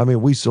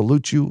 we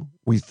salute you,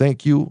 we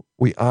thank you,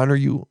 we honor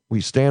you, we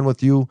stand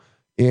with you,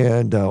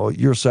 and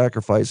your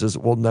sacrifices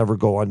will never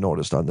go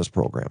unnoticed on this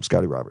program.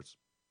 Scotty Roberts.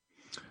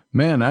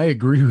 Man, I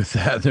agree with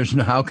that.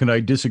 How can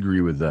I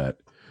disagree with that?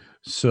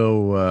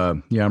 So,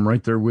 I'm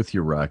right there with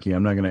you, Rocky.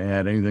 I'm not going to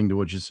add anything to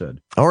what you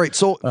said. All right.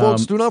 So,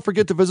 folks, do not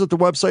forget to visit the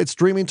website,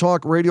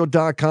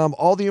 streamingtalkradio.com.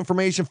 All the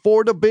information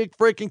for the big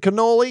freaking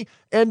cannoli,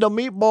 and the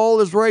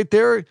meatball is right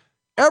there.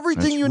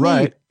 Everything you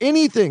need,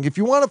 anything. If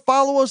you want to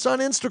follow us on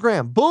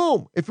Instagram,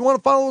 boom. If you want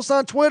to follow us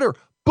on Twitter,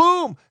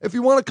 boom. If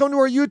you want to come to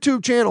our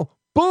YouTube channel,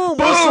 boom.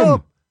 What's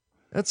up?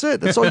 That's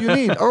it. That's all you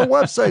need. Our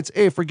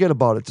websites, forget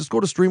about it. Just go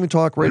to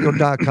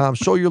streamingtalkradio.com,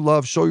 show your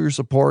love, show your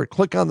support,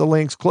 click on the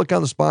links, click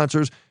on the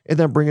sponsors, and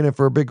then bring it in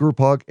for a big group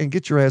hug and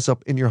get your ass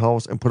up in your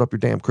house and put up your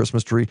damn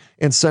Christmas tree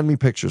and send me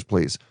pictures,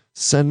 please.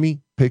 Send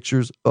me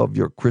pictures of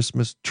your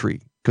Christmas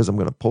tree because I'm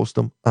going to post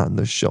them on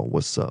the show.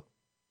 What's up?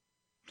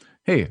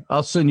 Hey,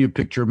 I'll send you a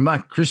picture of my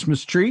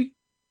Christmas tree.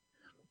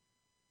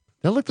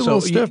 That looked a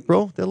little stiff,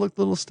 bro. That looked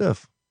a little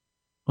stiff.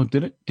 Oh,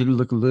 did it? Did it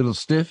look a little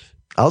stiff?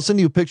 I'll send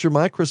you a picture of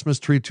my Christmas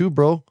tree too,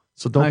 bro.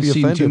 So don't be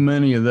offended. I've seen too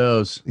many of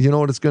those. You know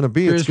what it's going to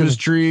be? Christmas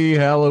tree,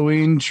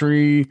 Halloween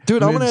tree,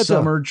 dude. I'm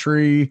gonna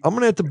tree. I'm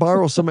gonna have to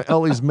borrow some of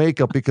Ellie's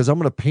makeup because I'm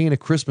gonna paint a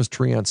Christmas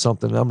tree on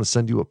something, and I'm gonna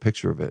send you a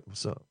picture of it.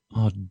 So,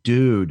 oh,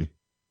 dude,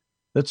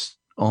 that's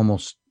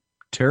almost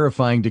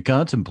terrifying to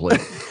contemplate.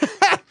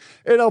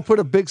 And I'll put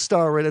a big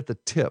star right at the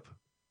tip.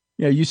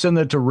 Yeah, you send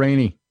that to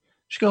Rainey.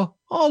 She go,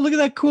 oh, look at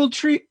that cool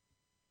tree.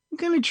 What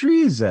kind of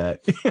tree is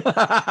that?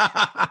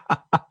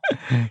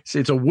 See,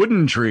 it's a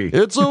wooden tree.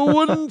 It's a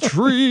wooden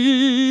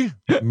tree.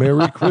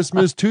 Merry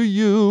Christmas to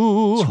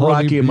you. It's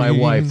Rocky and my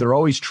wife. They're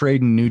always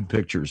trading nude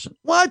pictures.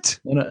 What?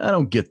 And I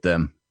don't get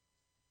them.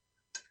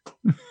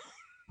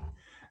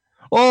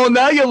 Oh,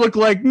 now you look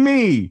like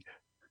me.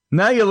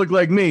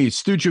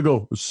 Stucci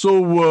go,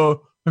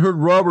 so I heard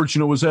Robert,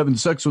 was having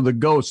sex with a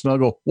ghost. And I'll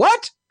go,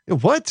 what?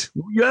 What?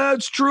 Yeah,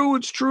 it's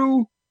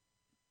true.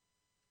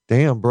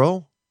 Damn,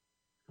 bro.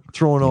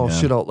 Throwing all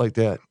shit out like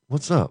that.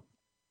 What's up?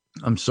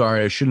 I'm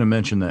sorry. I shouldn't have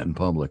mentioned that in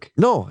public.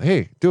 No.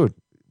 Hey, dude.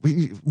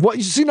 What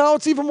you see now?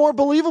 It's even more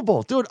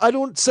believable, dude. I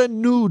don't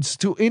send nudes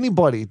to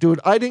anybody, dude.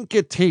 I didn't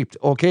get taped.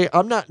 Okay,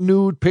 I'm not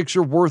nude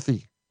picture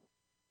worthy.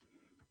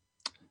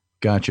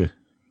 Gotcha.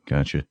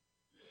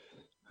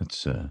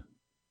 That's at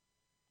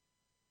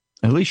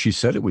least she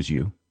said it was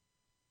you.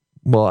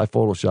 Well, I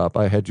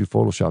had you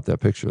Photoshop that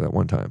picture that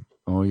one time.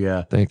 Oh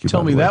yeah. Thank you.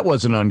 Tell me that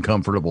wasn't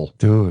uncomfortable.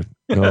 Dude,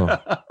 no.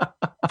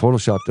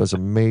 Photoshop does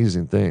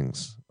amazing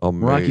things.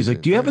 Rocky's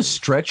like, do you have a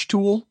stretch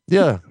tool?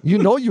 Yeah,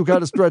 you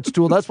got a stretch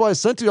tool. That's why I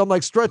sent it to you. I'm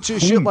like, stretch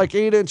this shit like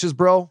 8 inches,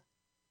 bro.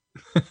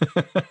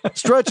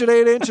 Stretch it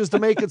 8 inches to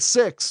make it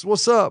 6.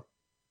 What's up?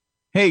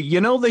 Hey,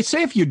 they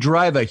say if you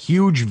drive a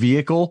huge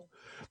vehicle,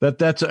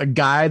 that's a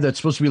guy that's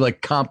supposed to be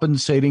like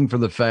compensating for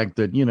the fact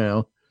that,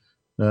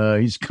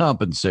 he's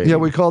compensating. Yeah,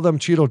 we call them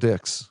Cheeto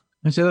dicks.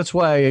 I say that's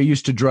why I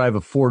used to drive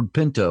a Ford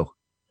Pinto.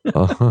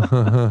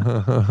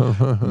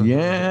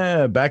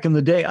 Yeah, back in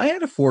the day, I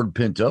had a Ford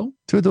Pinto.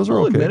 Dude, those are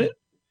okay. Admit it.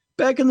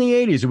 Back in the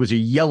 80s, it was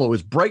it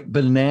was bright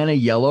banana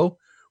yellow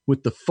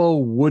with the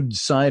faux wood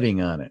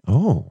siding on it.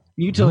 Oh.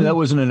 You tell me that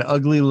wasn't an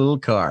ugly little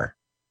car.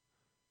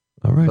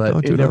 All right.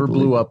 But it never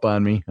blew up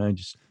on me.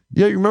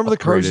 Yeah, you remember the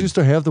cars used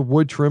to have the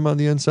wood trim on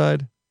the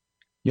inside?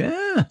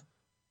 Yeah.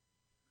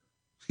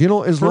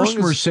 As First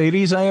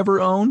Mercedes I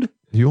ever owned.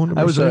 You owned a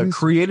Mercedes? I was a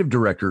creative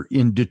director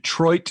in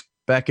Detroit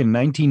back in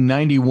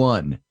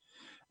 1991,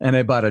 and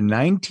I bought a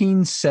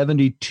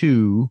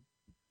 1972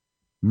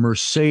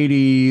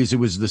 Mercedes. It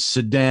was the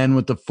sedan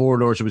with the 4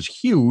 doors. It was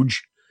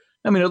huge.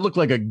 I mean, it looked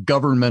like a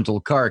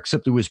governmental car,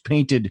 except it was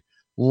painted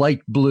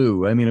light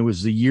blue. I mean, it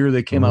was the year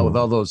they came out with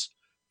all those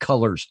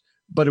colors,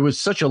 but it was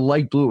such a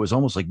light blue. It was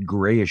almost like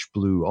grayish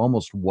blue,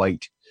 almost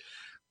white.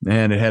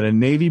 And it had a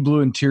navy blue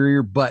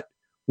interior, but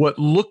what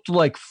looked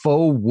like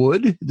faux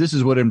wood, this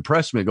is what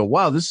impressed me. I go,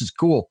 wow, this is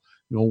cool.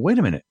 You go, wait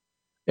a minute.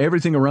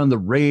 Everything around the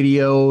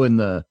radio and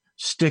the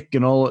stick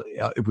and all,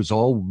 it was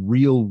all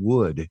real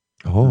wood.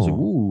 Oh, like,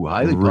 ooh,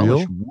 highly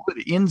polished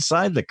wood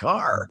inside the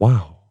car.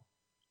 Wow.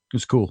 It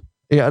was cool.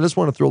 Yeah, I just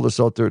want to throw this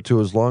out there, too.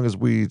 As long as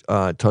we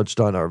touched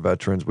on our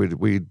veterans,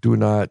 we do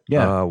not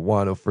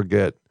want to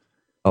forget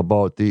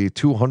about the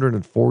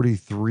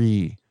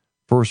 243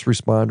 first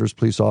responders,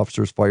 police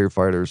officers,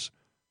 firefighters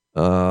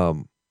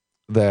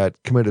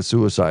that committed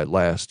suicide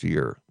last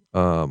year.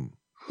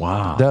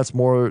 Wow. That's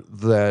more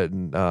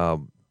than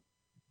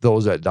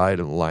those that died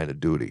in the line of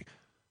duty.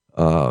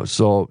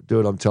 So,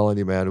 dude, I'm telling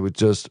you, man,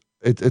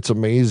 it's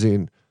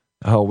amazing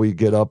how we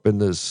get up in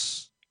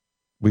this.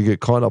 We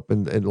get caught up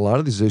in a lot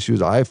of these issues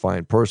I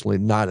find personally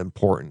not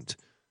important.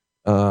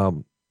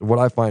 What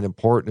I find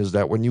important is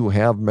that when you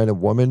have men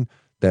and women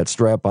that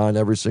strap on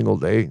every single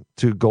day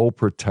to go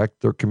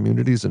protect their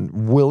communities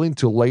and willing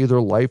to lay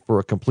their life for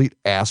a complete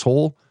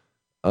asshole,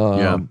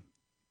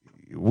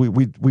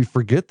 we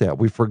forget that.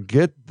 We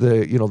forget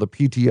the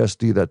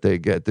PTSD that they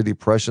get, the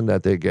depression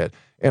that they get.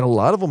 And a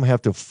lot of them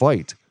have to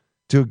fight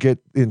to get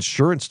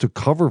insurance to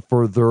cover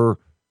for their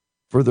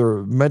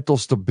mental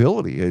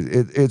stability.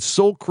 It's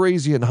so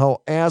crazy and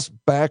how ass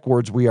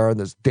backwards we are in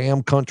this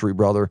damn country,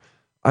 brother.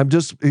 I'm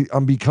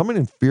becoming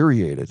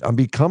infuriated. I'm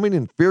becoming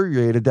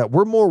infuriated that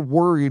we're more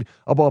worried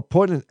about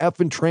putting an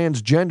effing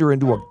transgender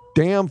into a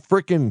damn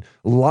freaking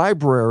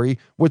library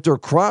with their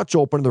crotch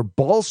open, their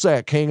ball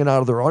sack hanging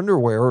out of their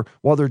underwear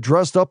while they're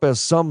dressed up as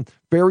some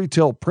fairy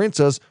tale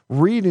princess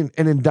reading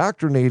and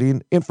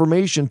indoctrinating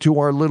information to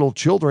our little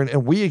children.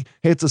 And we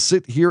had to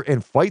sit here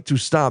and fight to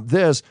stop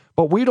this,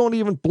 but we don't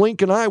even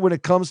blink an eye when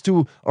it comes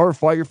to our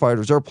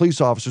firefighters, our police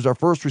officers, our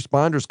first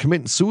responders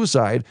committing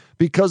suicide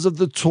because of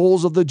the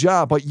tolls of the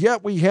job. But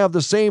yet we have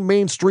the same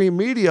mainstream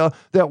media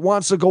that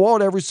wants to go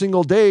out every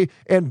single day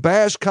and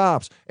bash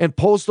cops and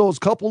post those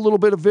couple little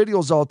bit of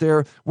videos out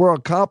there where a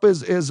cop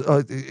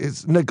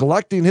is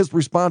neglecting his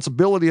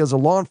responsibility as a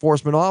law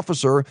enforcement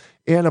officer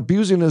and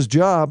abusing his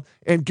job,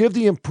 and give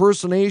the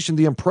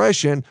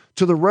impression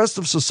to the rest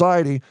of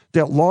society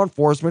that law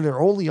enforcement are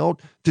only out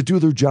to do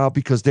their job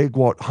because they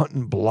go out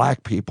hunting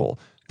black people.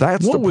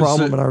 That's the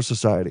problem in our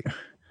society.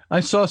 I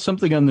saw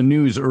something on the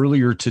news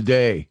earlier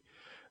today.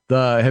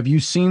 Have you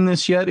seen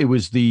this yet? It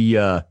was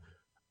a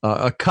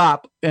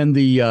cop and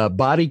the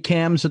body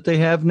cams that they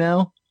have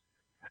now.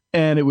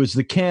 And it was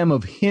the cam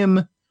of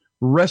him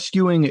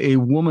rescuing a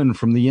woman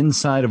from the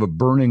inside of a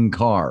burning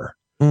car.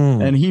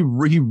 And he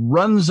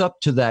runs up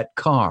to that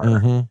car.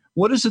 Mm-hmm.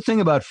 What is the thing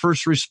about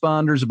first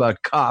responders,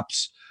 about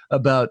cops,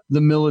 about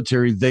the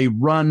military? They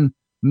run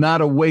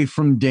not away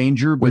from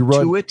danger, but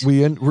to it.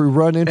 We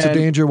run into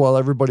danger while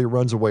everybody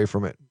runs away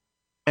from it.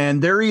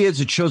 And there he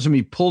is. It shows him.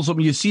 He pulls up.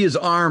 You see his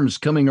arms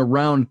coming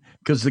around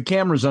because the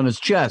camera's on his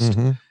chest.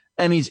 Mm-hmm.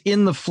 And he's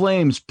in the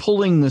flames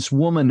pulling this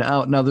woman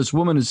out. Now, this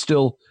woman is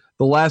still,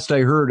 the last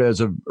I heard as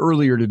of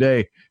earlier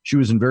today, she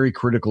was in very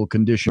critical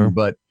condition,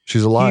 but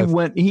she's alive.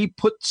 He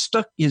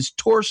stuck his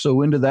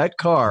torso into that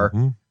car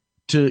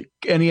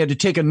and he had to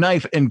take a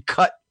knife and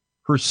cut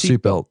her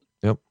seatbelt.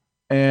 Yep.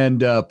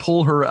 And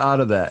pull her out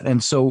of that.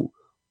 And so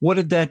what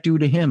did that do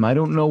to him? I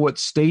don't know what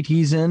state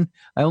he's in.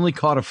 I only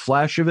caught a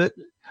flash of it.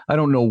 I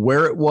don't know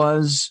where it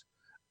was.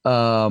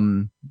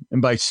 And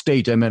by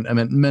state, I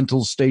meant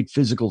mental state,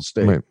 physical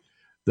state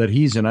that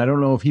he's in. I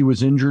don't know if he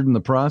was injured in the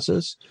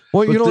process.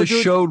 Well, this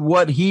showed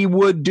what he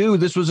would do.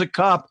 This was a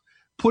cop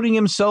putting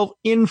himself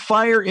in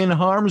fire in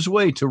harm's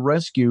way to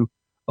rescue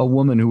a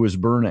woman who was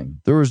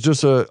burning. There was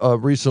just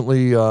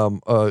recently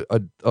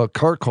a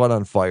car caught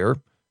on fire,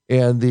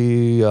 and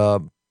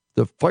the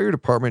fire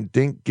department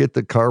didn't get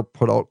the car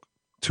put out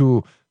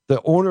to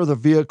the owner of the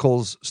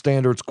vehicle's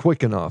standards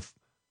quick enough.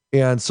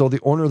 And so the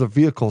owner of the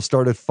vehicle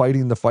started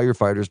fighting the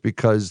firefighters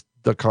because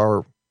the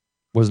car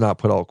was not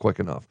put out quick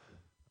enough.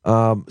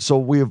 So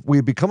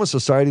we've become a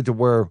society to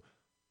where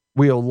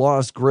we have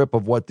lost grip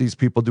of what these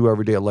people do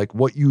every day, like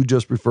what you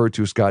just referred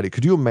to, Scotty.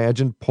 Could you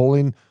imagine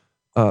pulling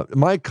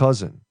my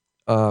cousin?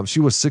 She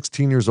was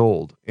 16 years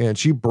old, and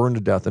she burned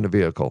to death in a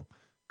vehicle.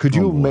 Could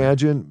you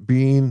imagine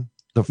being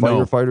the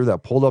firefighter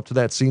that pulled up to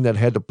that scene that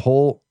had to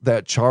pull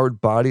that charred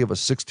body of a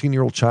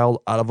 16-year-old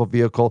child out of a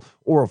vehicle,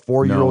 or a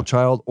 4-year-old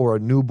child, or a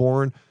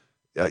newborn?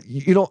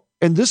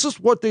 And this is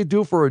what they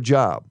do for a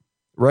job,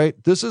 right?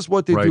 This is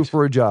what they do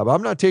for a job.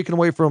 I'm not taking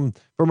away from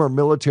our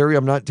military.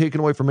 I'm not taking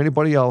away from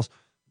anybody else.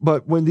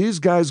 But when these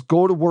guys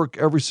go to work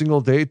every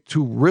single day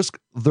to risk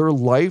their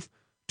life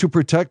to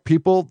protect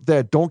people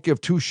that don't give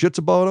two shits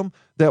about them,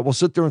 that will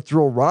sit there and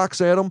throw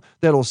rocks at them,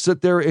 that will sit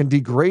there and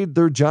degrade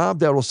their job,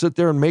 that will sit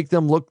there and make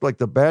them look like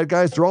the bad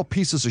guys, they're all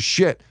pieces of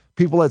shit.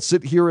 People that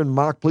sit here and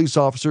mock police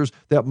officers,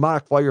 that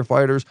mock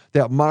firefighters,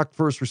 that mock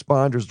first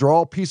responders, they're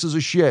all pieces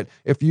of shit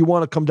if you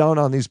want to come down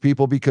on these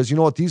people, because you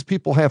know what? These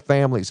people have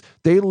families.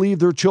 They leave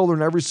their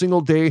children every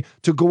single day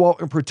to go out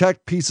and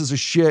protect pieces of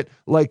shit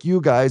like you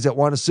guys that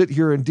want to sit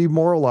here and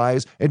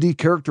demoralize and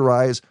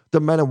decharacterize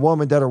the men and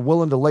women that are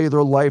willing to lay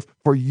their life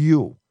for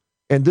you.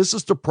 And this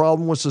is the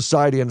problem with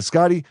society. And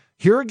Scotty,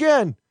 here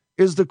again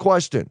is the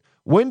question.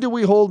 When do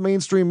we hold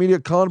mainstream media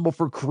accountable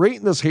for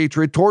creating this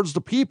hatred towards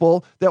the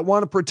people that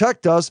want to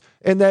protect us,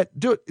 and that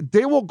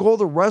they will go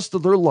the rest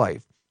of their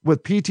life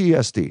with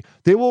PTSD.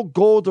 They will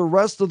go the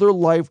rest of their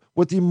life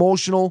with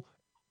emotional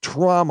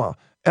trauma,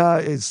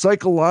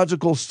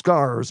 psychological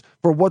scars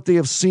for what they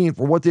have seen,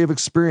 for what they have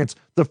experienced.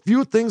 The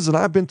few things that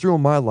I've been through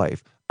in my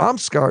life, I'm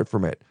scarred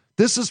from it.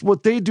 This is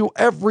what they do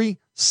every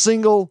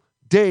single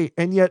day,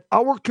 and yet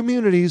our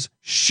communities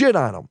shit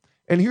on them.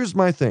 And here's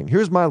my thing.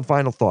 Here's my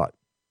final thought.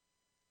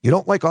 You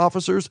don't like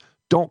officers?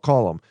 Don't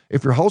call them.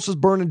 If your house is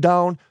burning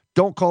down,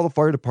 don't call the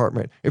fire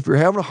department. If you're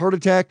having a heart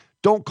attack,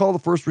 don't call the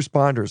first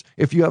responders.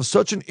 If you have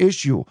such an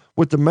issue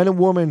with the men and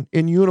women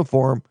in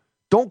uniform,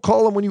 don't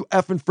call them when you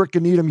effing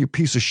freaking need them, you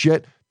piece of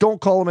shit. Don't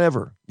call them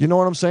ever. You know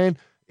what I'm saying?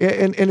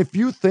 And if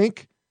you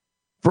think,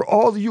 for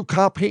all of you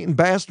cop-hating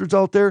bastards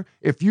out there,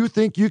 if you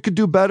think you could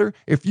do better,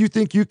 if you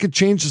think you could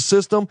change the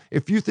system,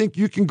 if you think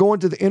you can go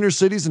into the inner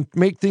cities and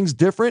make things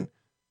different,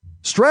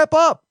 strap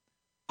up.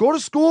 Go to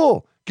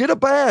school. Get a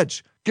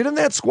badge. Get in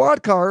that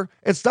squad car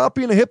and stop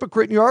being a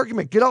hypocrite in your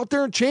argument. Get out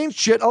there and change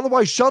shit.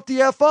 Otherwise, shut the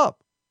F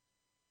up.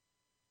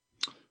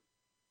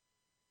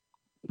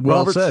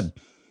 Well said.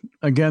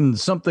 Again,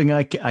 something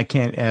I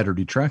can't add or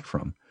detract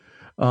from.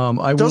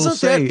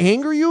 Doesn't that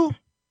anger you?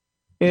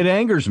 It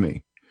angers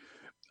me.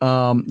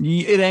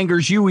 It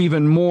angers you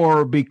even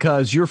more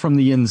because you're from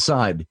the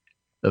inside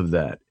of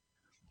that.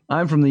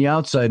 I'm from the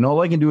outside, and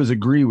all I can do is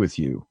agree with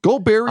you. Go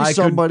bury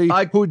somebody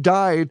who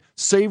died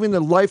saving the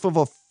life of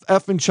a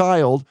effing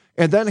child,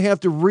 and then have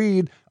to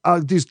read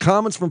these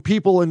comments from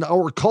people in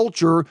our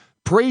culture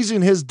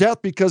praising his death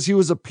because he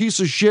was a piece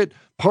of shit,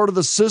 part of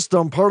the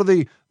system, part of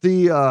the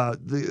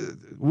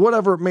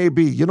whatever it may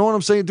be. You know what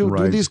I'm saying?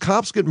 Do these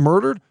cops get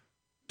murdered?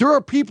 There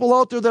are people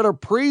out there that are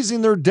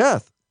praising their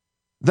death.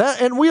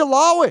 And we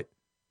allow it.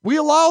 We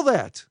allow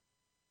that.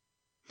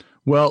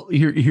 Well,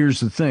 here's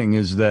the thing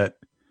is that,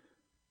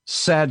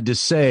 sad to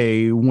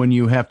say, when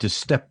you have to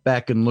step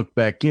back and look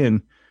back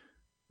in,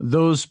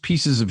 those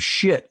pieces of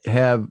shit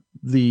have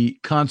the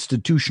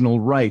constitutional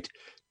right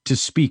to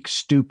speak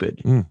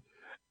stupid.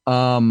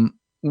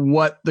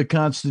 What the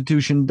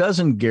Constitution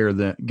doesn't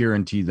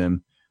guarantee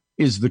them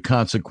is the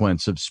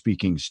consequence of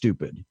speaking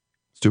stupid.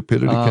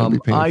 Stupidity can be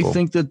painful. I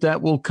think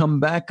that will come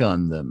back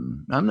on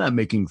them. I'm not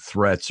making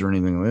threats or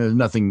anything. There's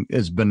nothing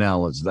as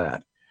banal as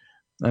that.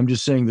 I'm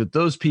just saying that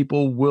those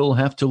people will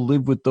have to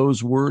live with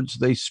those words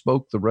they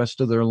spoke the rest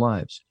of their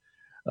lives.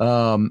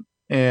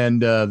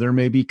 And there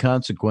may be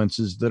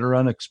consequences that are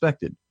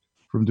unexpected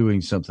from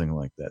doing something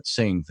like that,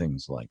 saying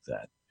things like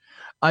that.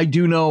 I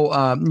do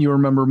know, you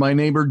remember my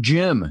neighbor,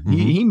 Jim. Mm-hmm.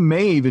 He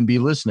may even be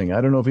listening. I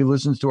don't know if he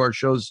listens to our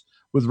shows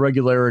with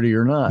regularity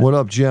or not. What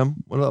up,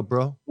 Jim? What up,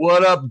 bro?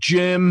 What up,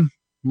 Jim?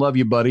 Love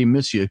you, buddy.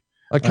 Miss you.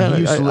 He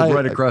used to live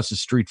right across the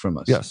street from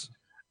us. Yes.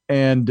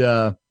 And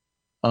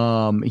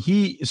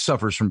he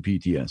suffers from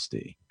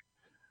PTSD.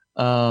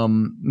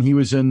 He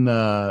was in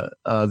the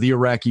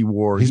Iraqi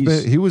war.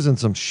 He was in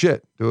some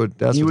shit, dude.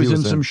 He was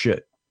in some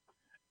shit.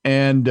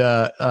 And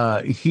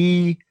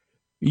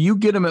you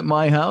get him at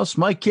my house.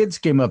 My kids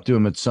came up to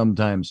him at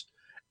sometimes,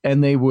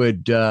 and they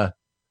would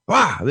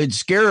they'd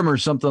scare him or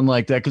something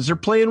like that because they're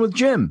playing with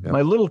Jim,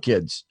 my little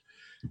kids.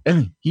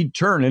 And he'd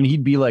turn and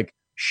he'd be like,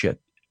 shit.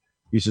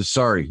 He says,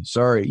 sorry,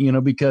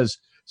 because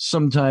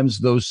sometimes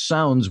those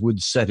sounds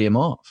would set him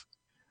off.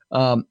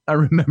 I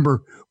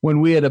remember when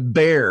we had a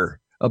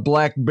bear a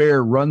black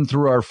bear run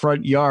through our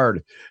front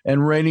yard,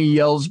 and Rainey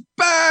yells,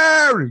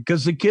 "Bear!"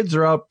 because the kids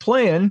are out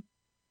playing.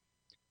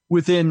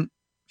 Within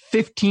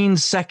 15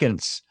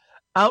 seconds,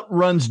 out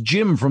runs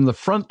Jim from the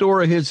front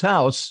door of his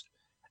house,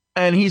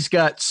 and he's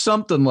got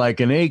something like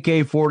an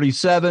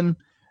AK-47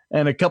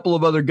 and a couple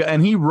of other guys,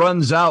 and he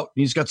runs out.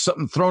 He's got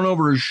something thrown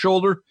over his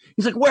shoulder.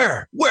 He's like,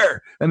 where?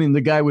 I mean,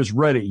 the guy was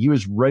ready. He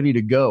was ready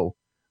to go.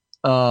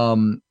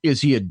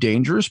 Is he a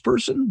dangerous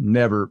person?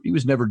 Never. He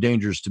was never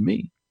dangerous to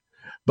me.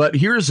 But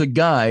here's a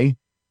guy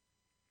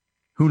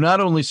who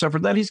not only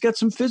suffered that, he's got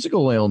some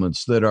physical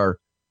ailments that are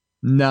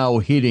now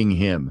hitting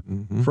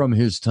him from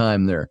his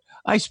time there.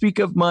 I speak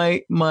of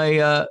my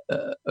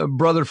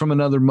brother from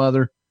another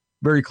mother,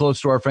 very close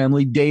to our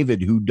family,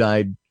 David, who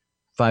died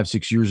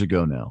 5-6 years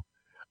ago now.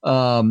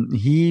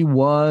 He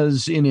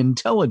was in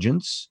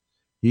intelligence.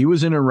 He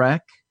was in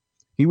Iraq.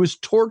 He was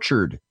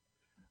tortured,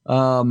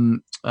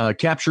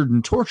 captured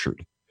and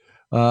tortured.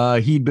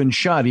 He'd been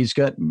shot. He's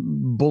got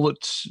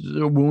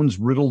wounds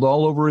riddled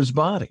all over his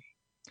body.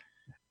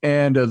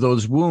 And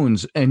those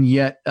wounds, and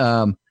yet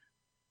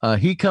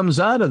he comes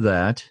out of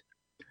that,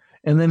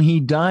 and then he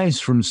dies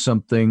from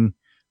something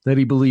that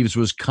he believes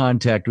was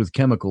contact with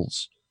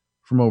chemicals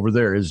from over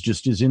there.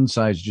 His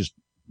insides just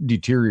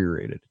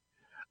deteriorated.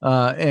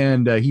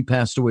 And he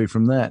passed away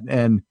from that.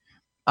 And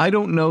I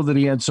don't know that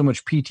he had so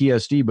much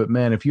PTSD, but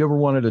man, if you ever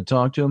wanted to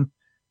talk to him,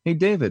 hey,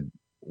 David,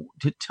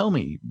 tell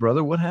me,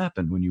 brother, what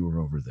happened when you were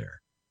over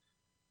there?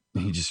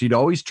 And he'd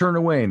always turn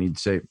away and he'd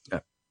say,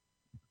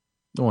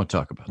 don't want to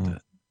talk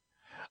about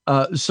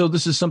that. So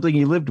this is something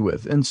he lived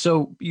with. And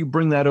so you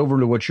bring that over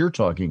to what you're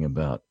talking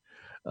about.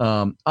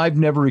 I've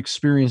never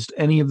experienced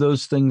any of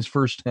those things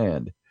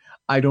firsthand.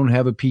 I don't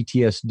have a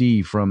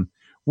PTSD from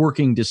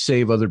working to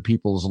save other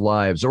people's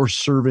lives or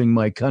serving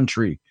my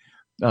country.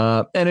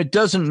 And it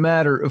doesn't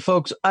matter,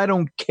 folks, I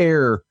don't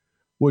care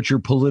what your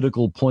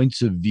political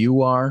points of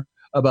view are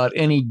about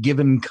any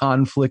given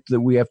conflict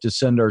that we have to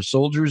send our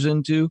soldiers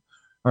into.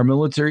 Our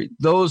military,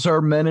 those are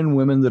men and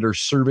women that are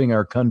serving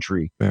our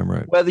country. Damn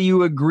right. Whether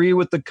you agree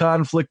with the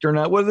conflict or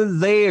not, whether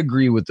they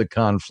agree with the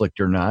conflict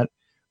or not,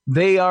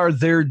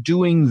 they're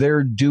doing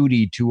their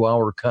duty to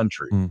our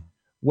country,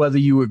 whether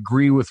you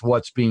agree with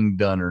what's being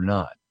done or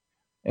not.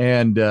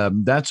 And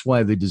that's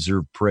why they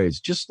deserve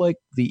praise, just like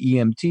the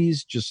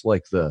EMTs, just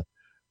like the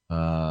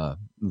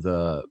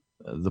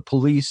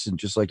police, and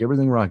just like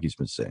everything Rocky's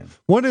been saying.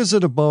 What is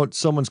it about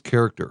someone's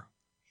character?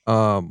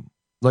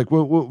 Like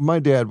my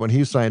dad, when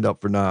he signed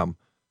up for NAM,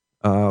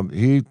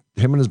 him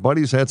and his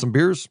buddies had some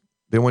beers.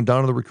 They went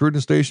down to the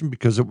recruiting station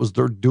because it was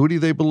their duty,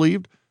 they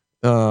believed,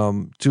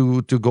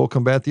 to go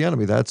combat the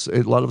enemy. That's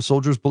a lot of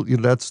soldiers.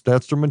 That's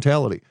their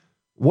mentality.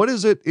 What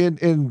is it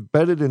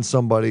embedded in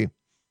somebody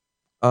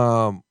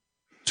to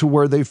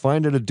where they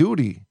find it a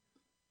duty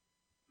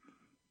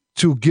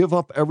to give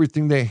up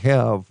everything they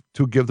have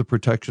to give the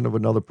protection of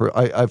another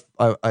person?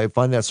 I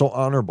find that so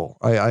honorable.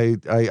 I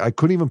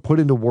couldn't even put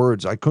into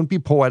words. I couldn't be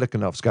poetic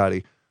enough,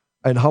 Scotty,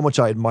 and how much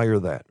I admire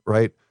that,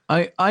 right?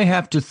 I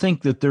have to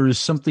think that there is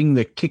something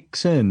that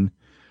kicks in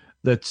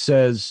that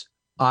says,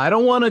 I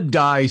don't want to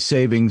die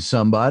saving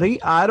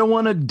somebody. I don't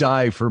want to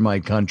die for my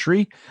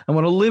country. I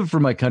want to live for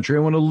my country.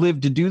 I want to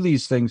live to do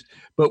these things.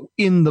 But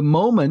in the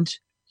moment,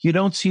 you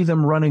don't see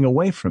them running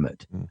away from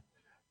it.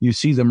 You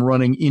see them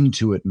running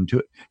into it.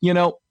 You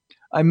know,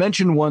 I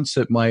mentioned once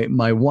that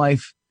my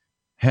wife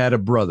had a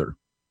brother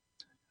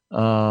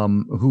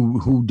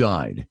who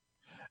died.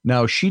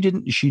 Now she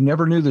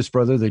never knew this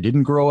brother. They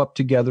didn't grow up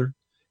together.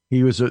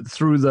 He was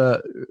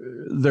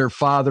their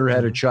father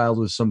had a child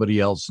with somebody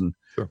else and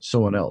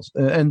someone else.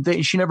 And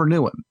she never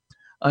knew him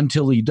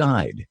until he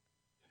died.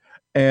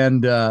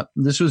 And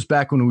this was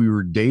back when we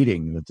were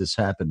dating that this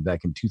happened,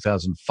 back in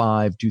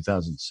 2005,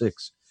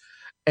 2006.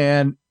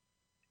 And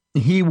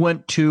he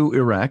went to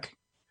Iraq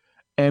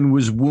and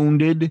was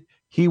wounded.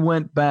 He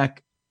went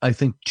back, I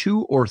think,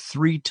 2 or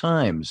 3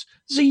 times.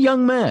 This is a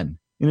young man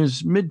in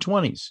his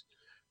mid-20s.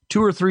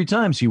 2 or 3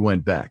 times he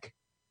went back.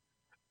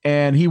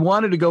 And he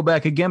wanted to go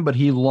back again, but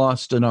he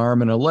lost an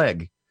arm and a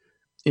leg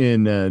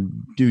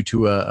due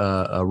to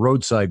a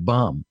roadside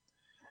bomb.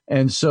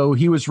 And so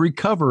he was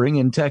recovering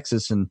in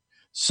Texas, and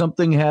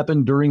something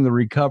happened during the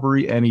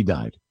recovery, and he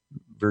died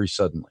very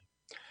suddenly.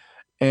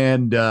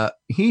 And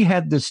he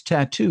had this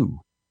tattoo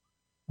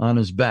on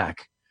his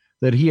back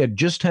that he had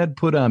just had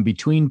put on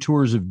between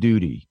tours of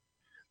duty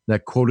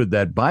that quoted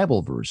that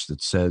Bible verse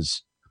that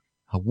says,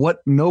 "What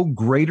no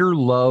greater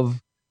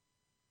love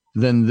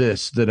than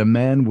this, that a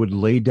man would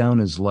lay down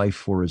his life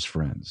for his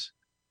friends."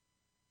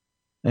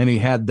 And he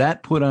had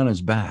that put on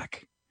his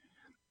back.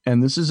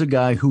 And this is a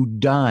guy who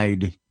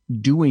died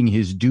doing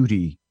his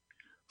duty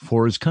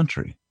for his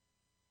country.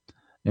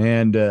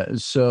 And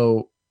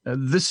so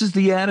this is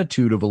the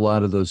attitude of a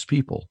lot of those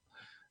people.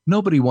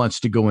 Nobody wants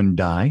to go and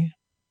die,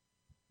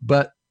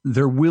 but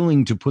they're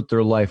willing to put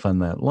their life on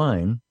that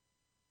line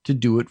to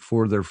do it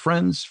for their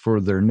friends,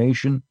 for their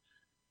nation.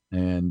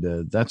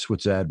 And that's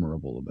what's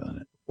admirable about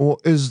it. Well,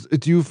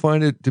 do you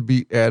find it to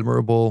be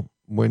admirable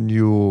when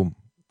you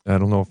I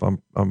don't know if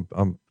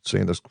I'm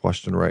saying this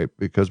question right,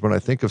 because when I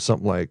think of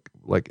something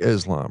like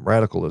Islam,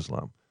 radical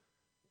Islam,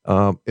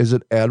 is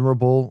it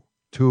admirable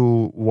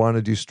to want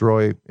to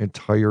destroy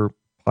entire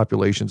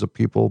populations of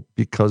people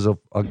because of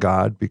a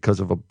God, because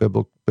of a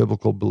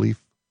biblical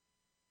belief?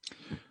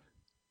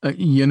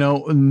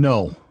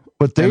 No.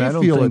 But And they I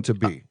don't feel it think to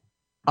be.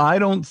 I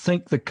don't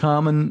think the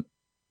common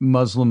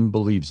Muslim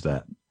believes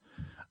that.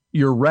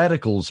 Your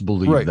radicals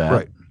believe Right, that.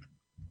 right.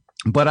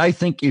 But I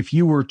think if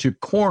you were to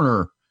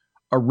corner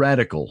a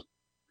radical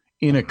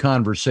in a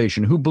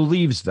conversation who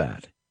believes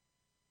that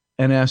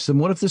and ask them,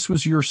 what if this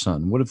was your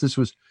son? What if this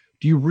was,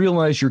 do you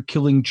realize you're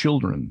killing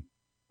children?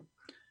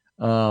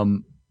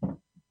 What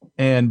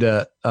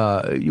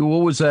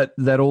was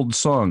that old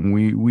song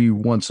we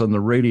once on the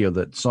radio,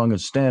 that song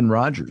of Stan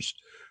Rogers,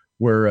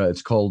 where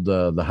it's called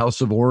The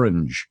House of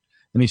Orange.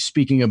 And he's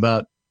speaking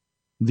about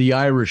the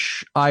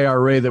Irish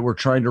IRA that were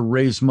trying to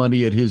raise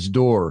money at his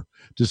door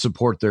to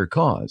support their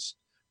cause.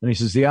 And he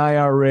says, the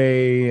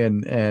IRA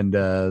and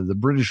the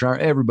British are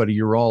everybody,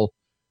 you're all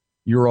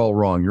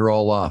wrong. You're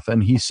all off.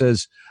 And he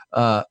says,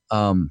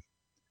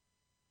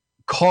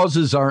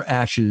 causes are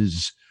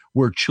ashes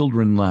where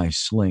children lie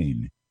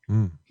slain,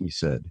 he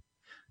said.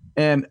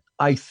 And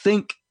I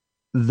think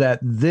that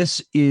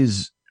this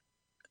is,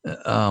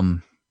 I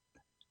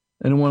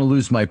don't want to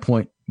lose my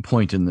point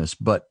in this,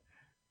 but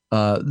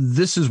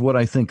this is what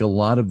I think a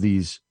lot of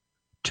these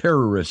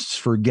terrorists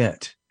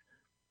forget,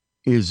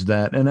 is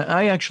that, and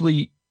I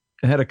actually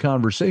had a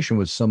conversation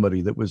with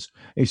somebody that was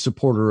a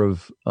supporter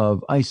of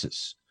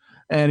ISIS,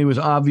 and he was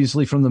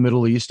obviously from the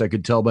Middle East. I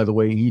could tell by the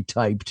way he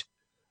typed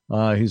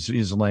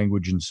his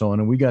language and so on.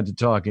 And we got to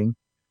talking,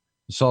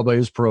 saw by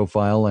his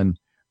profile, and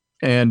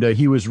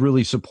he was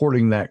really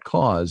supporting that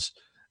cause.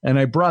 And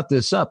I brought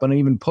this up, and I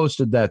even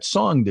posted that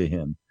song to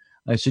him.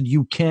 I said,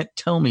 you can't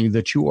tell me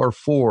that you are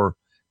for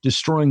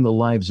destroying the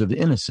lives of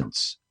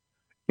innocents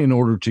in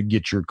order to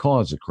get your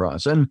cause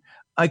across. And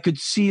I could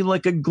see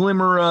like a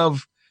glimmer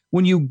of,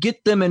 when you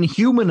get them and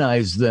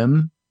humanize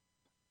them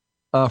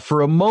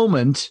for a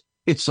moment,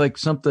 it's like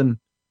something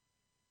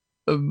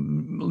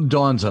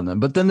dawns on them.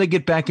 But then they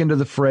get back into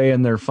the fray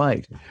and their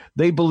fight.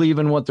 They believe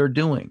in what they're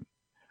doing.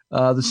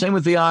 The same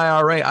with the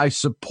IRA. I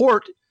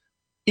support,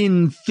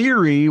 in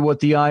theory, what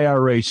the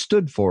IRA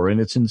stood for in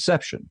its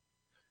inception.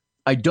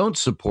 I don't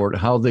support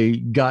how they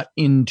got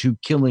into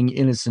killing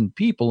innocent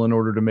people in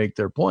order to make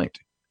their point.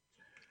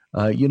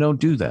 You don't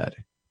do that.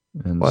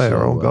 And Why,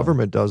 our own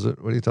government does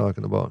it. What are you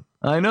talking about?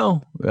 I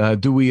know.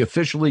 Do we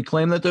officially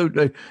claim that, though?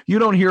 You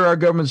don't hear our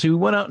government say we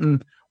went out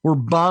and were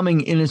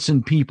bombing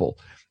innocent people.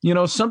 You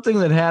know, something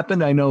that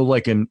happened, I know,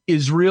 like in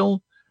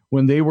Israel,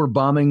 when they were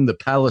bombing the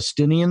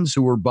Palestinians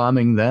who were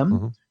bombing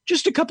them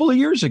just a couple of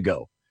years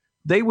ago,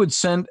 they would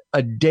send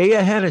a day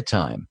ahead of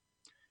time.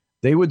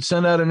 They would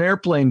send out an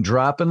airplane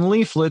dropping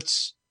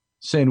leaflets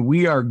saying,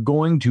 we are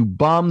going to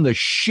bomb the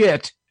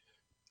shit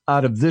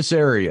out of this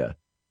area.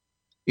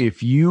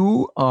 If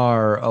you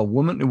are a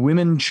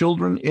women,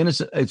 children,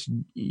 innocent,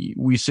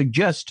 we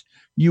suggest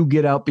you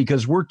get out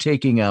because we're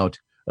taking out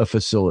a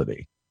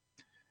facility.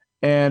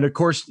 And of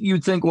course,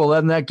 you'd think, well,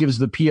 then that gives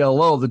the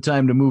PLO the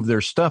time to move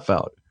their stuff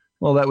out.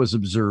 Well, that was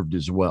observed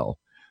as well.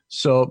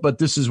 So, but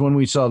this is when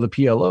we saw the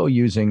PLO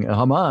using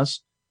Hamas,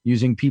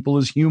 using people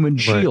as human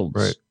shields.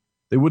 Right.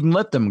 They wouldn't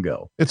let them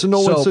go. It's a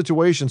no-win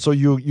situation. So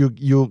you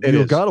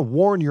got to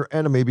warn your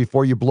enemy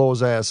before you blow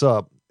his ass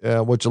up,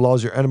 which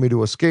allows your enemy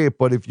to escape.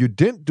 But if you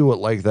didn't do it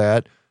like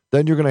that,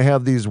 then you're going to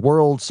have these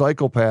world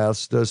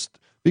psychopaths just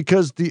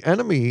because the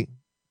enemy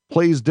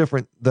plays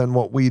different than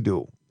what we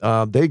do.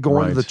 They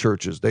go into the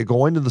churches, they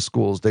go into the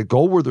schools, they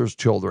go where there's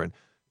children.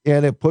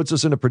 And it puts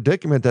us in a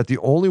predicament that the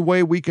only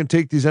way we can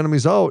take these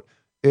enemies out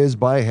is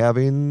by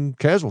having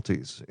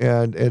casualties.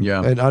 And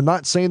I'm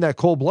not saying that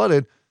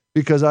cold-blooded,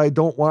 because I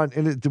don't want,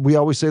 and we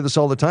always say this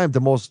all the time,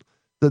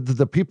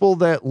 the people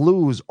that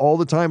lose all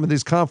the time in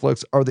these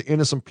conflicts are the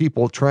innocent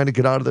people trying to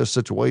get out of this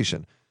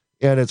situation.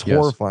 And it's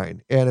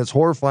horrifying. And it's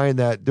horrifying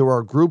that there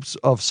are groups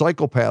of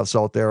psychopaths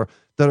out there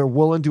that are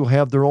willing to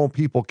have their own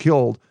people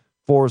killed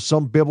for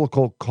some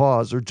biblical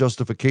cause or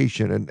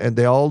justification. And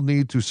they all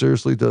need to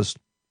seriously just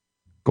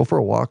go for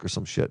a walk or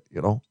some shit, you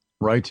know?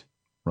 Right.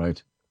 All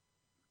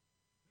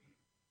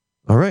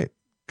right.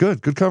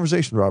 Good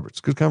conversation, Roberts.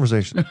 Good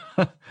conversation.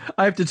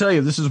 I have to tell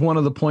you, this is one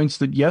of the points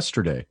that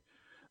yesterday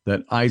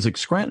that Isaac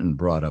Scranton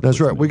brought up. That's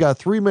right. We got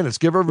 3 minutes.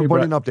 Give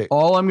everybody an update.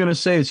 All I'm going to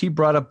say is he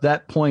brought up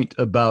that point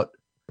about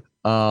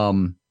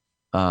bombing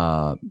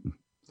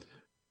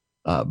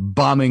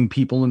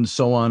people and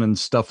so on and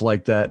stuff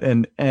like that.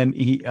 And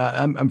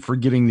I'm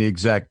forgetting the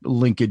exact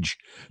linkage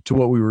to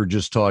what we were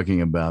just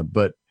talking about,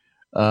 but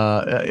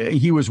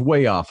he was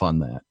way off on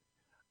that.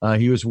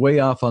 He was way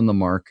off on the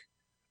mark.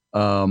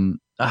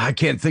 I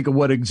can't think of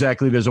what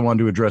exactly it is I want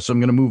to address, so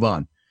I'm going to move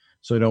on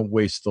so I don't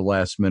waste the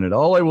last minute.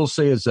 All I will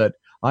say is that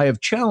I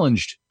have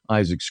challenged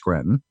Isaac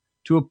Scranton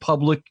to a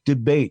public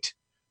debate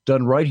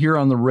done right here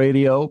on the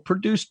radio,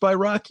 produced by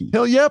Rocci.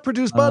 Hell yeah,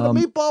 produced by the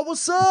Meatball.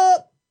 What's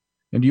up?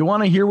 And do you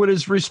want to hear what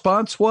his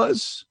response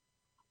was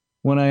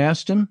when I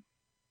asked him?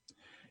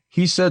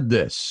 He said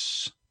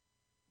this.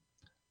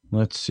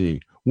 Let's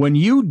see. When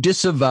you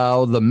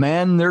disavow the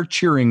man they're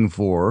cheering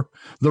for,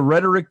 the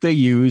rhetoric they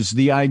use,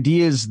 the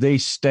ideas they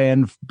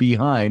stand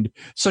behind,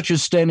 such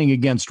as standing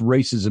against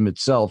racism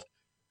itself,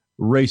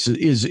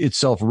 is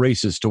itself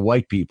racist to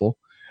white people,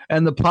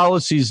 and the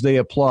policies they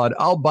applaud,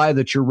 I'll buy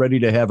that you're ready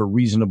to have a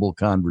reasonable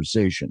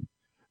conversation.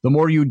 The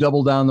more you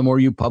double down, the more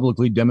you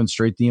publicly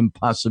demonstrate the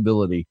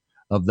impossibility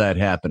of that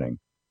happening.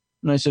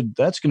 And I said,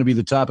 that's going to be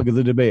the topic of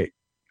the debate.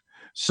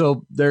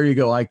 So there you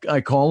go. I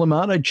call him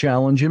out. I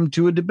challenge him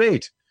to a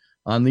debate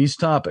on these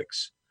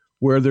topics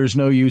where there's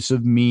no use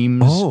of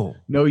memes,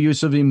 no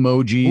use of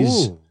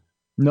emojis,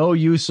 no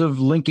use of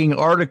linking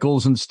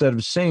articles instead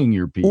of saying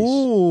your piece,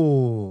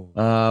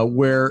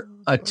 where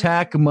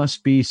attack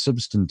must be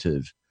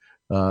substantive.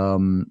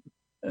 Emojis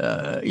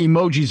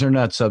are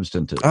not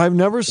substantive. I've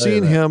never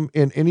seen him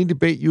in any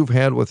debate you've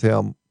had with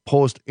him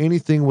post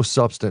anything with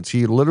substance.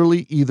 He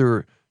literally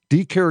either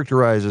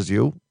decharacterizes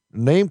you,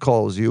 name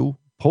calls you,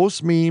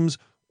 posts memes,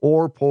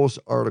 or posts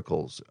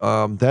articles.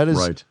 That is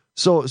right.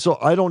 So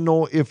I don't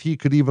know if he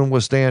could even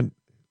withstand.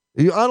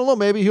 I don't know.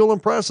 Maybe he'll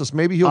impress us.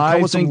 Maybe he'll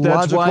come with some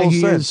logical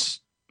sense.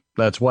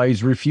 That's why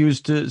he's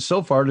refused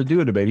so far to do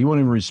a debate. He won't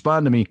even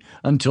respond to me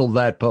until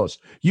that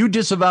post. You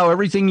disavow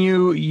everything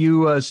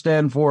you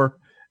stand for,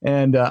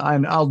 and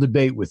I'll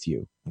debate with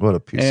you. What a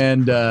piece.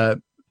 And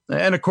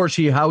of course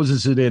he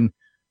houses it in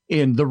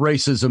the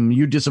racism.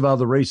 You disavow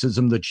the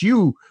racism that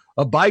you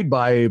abide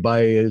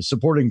by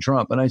supporting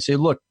Trump. And I say,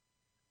 look,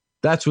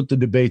 that's what the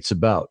debate's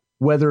about.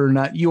 Whether or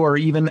not you are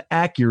even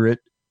accurate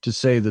to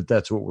say that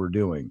that's what we're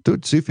doing.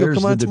 Dude, see if you'll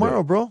come on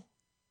tomorrow, bro.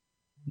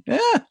 Yeah.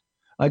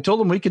 I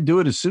told him we could do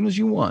it as soon as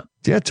you want.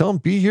 Yeah, tell him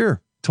be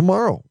here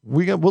tomorrow.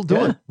 We'll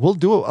do it. We'll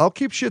do it. I'll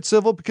keep shit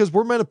civil because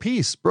we're men of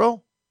peace,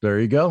 bro. There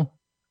you go.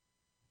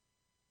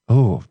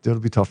 Oh,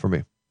 that'll be tough for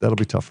me.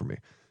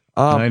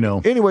 I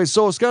know. Anyway,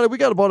 so Scotty, we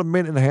got about a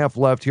minute and a half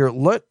left here.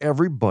 Let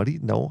everybody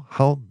know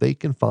how they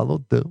can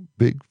follow the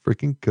big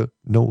freaking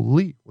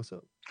cannoli. What's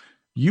up?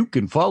 You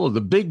can follow the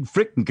big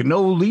frickin'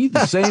 cannoli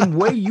the same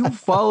way you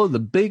follow the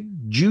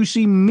big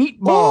juicy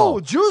meatball.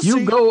 Oh, juicy.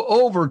 You go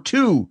over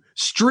to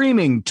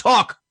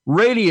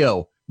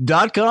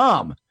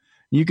streamingtalkradio.com.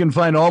 You can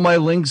find all my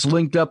links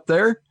linked up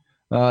there.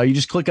 You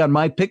just click on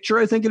my picture,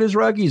 I think it is,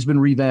 Rocky. He's been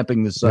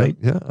revamping the site.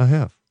 Yeah, I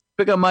have.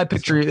 Click on my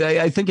picture.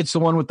 I think it's the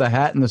one with the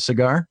hat and the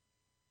cigar.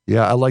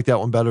 Yeah, I like that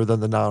one better than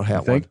the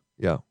non-hat one.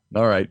 Yeah.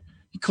 All right.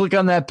 You click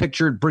on that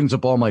picture, it brings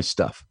up all my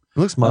stuff. It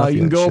looks mafia.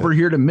 You can go over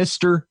here to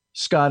Mr.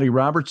 Scotty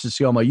Roberts to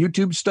see all my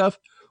YouTube stuff,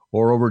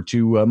 or over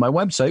to my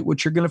website,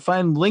 which you're going to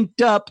find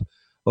linked up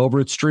over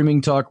at Streaming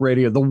Talk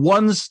Radio, the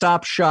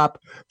one-stop shop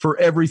for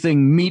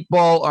everything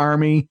Meatball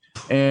Army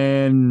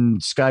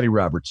and Scotty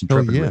Roberts.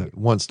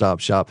 One-stop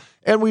shop.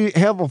 And we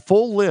have a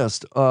full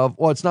list of,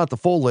 well, it's not the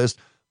full list,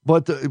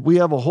 but we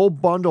have a whole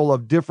bundle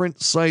of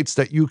different sites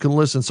that you can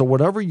listen. So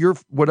whatever your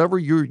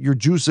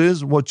juice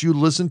is, what you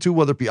listen to,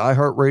 whether it be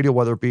iHeartRadio,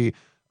 whether it be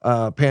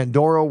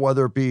Pandora,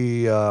 whether it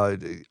be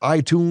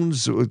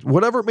iTunes,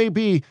 whatever it may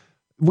be,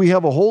 we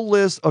have a whole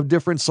list of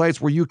different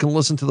sites where you can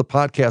listen to the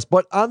podcast.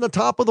 But on the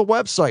top of the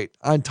website,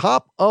 on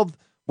top of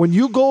when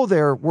you go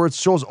there where it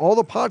shows all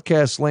the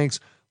podcast links,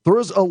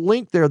 there's a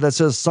link there that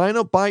says sign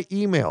up by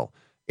email.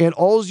 And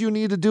all you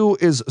need to do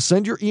is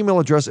send your email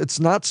address. It's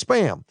not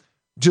spam.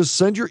 Just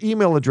send your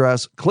email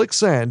address, click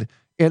send,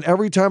 and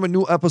every time a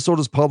new episode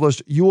is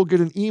published, you will get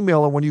an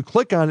email. And when you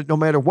click on it, no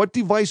matter what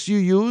device you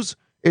use,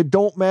 it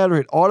don't matter.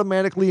 It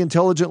automatically,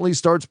 intelligently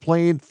starts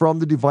playing from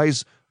the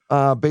device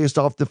based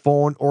off the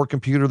phone or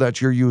computer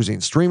that you're using.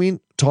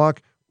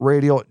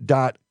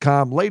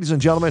 StreamingTalkRadio.com. Ladies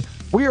and gentlemen,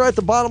 we are at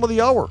the bottom of the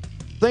hour.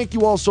 Thank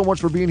you all so much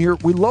for being here.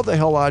 We love the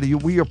hell out of you.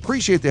 We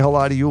appreciate the hell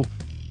out of you.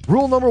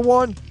 Rule number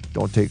 1,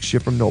 don't take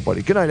shit from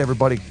nobody. Good night,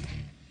 everybody.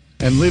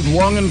 And live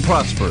long and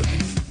prosper.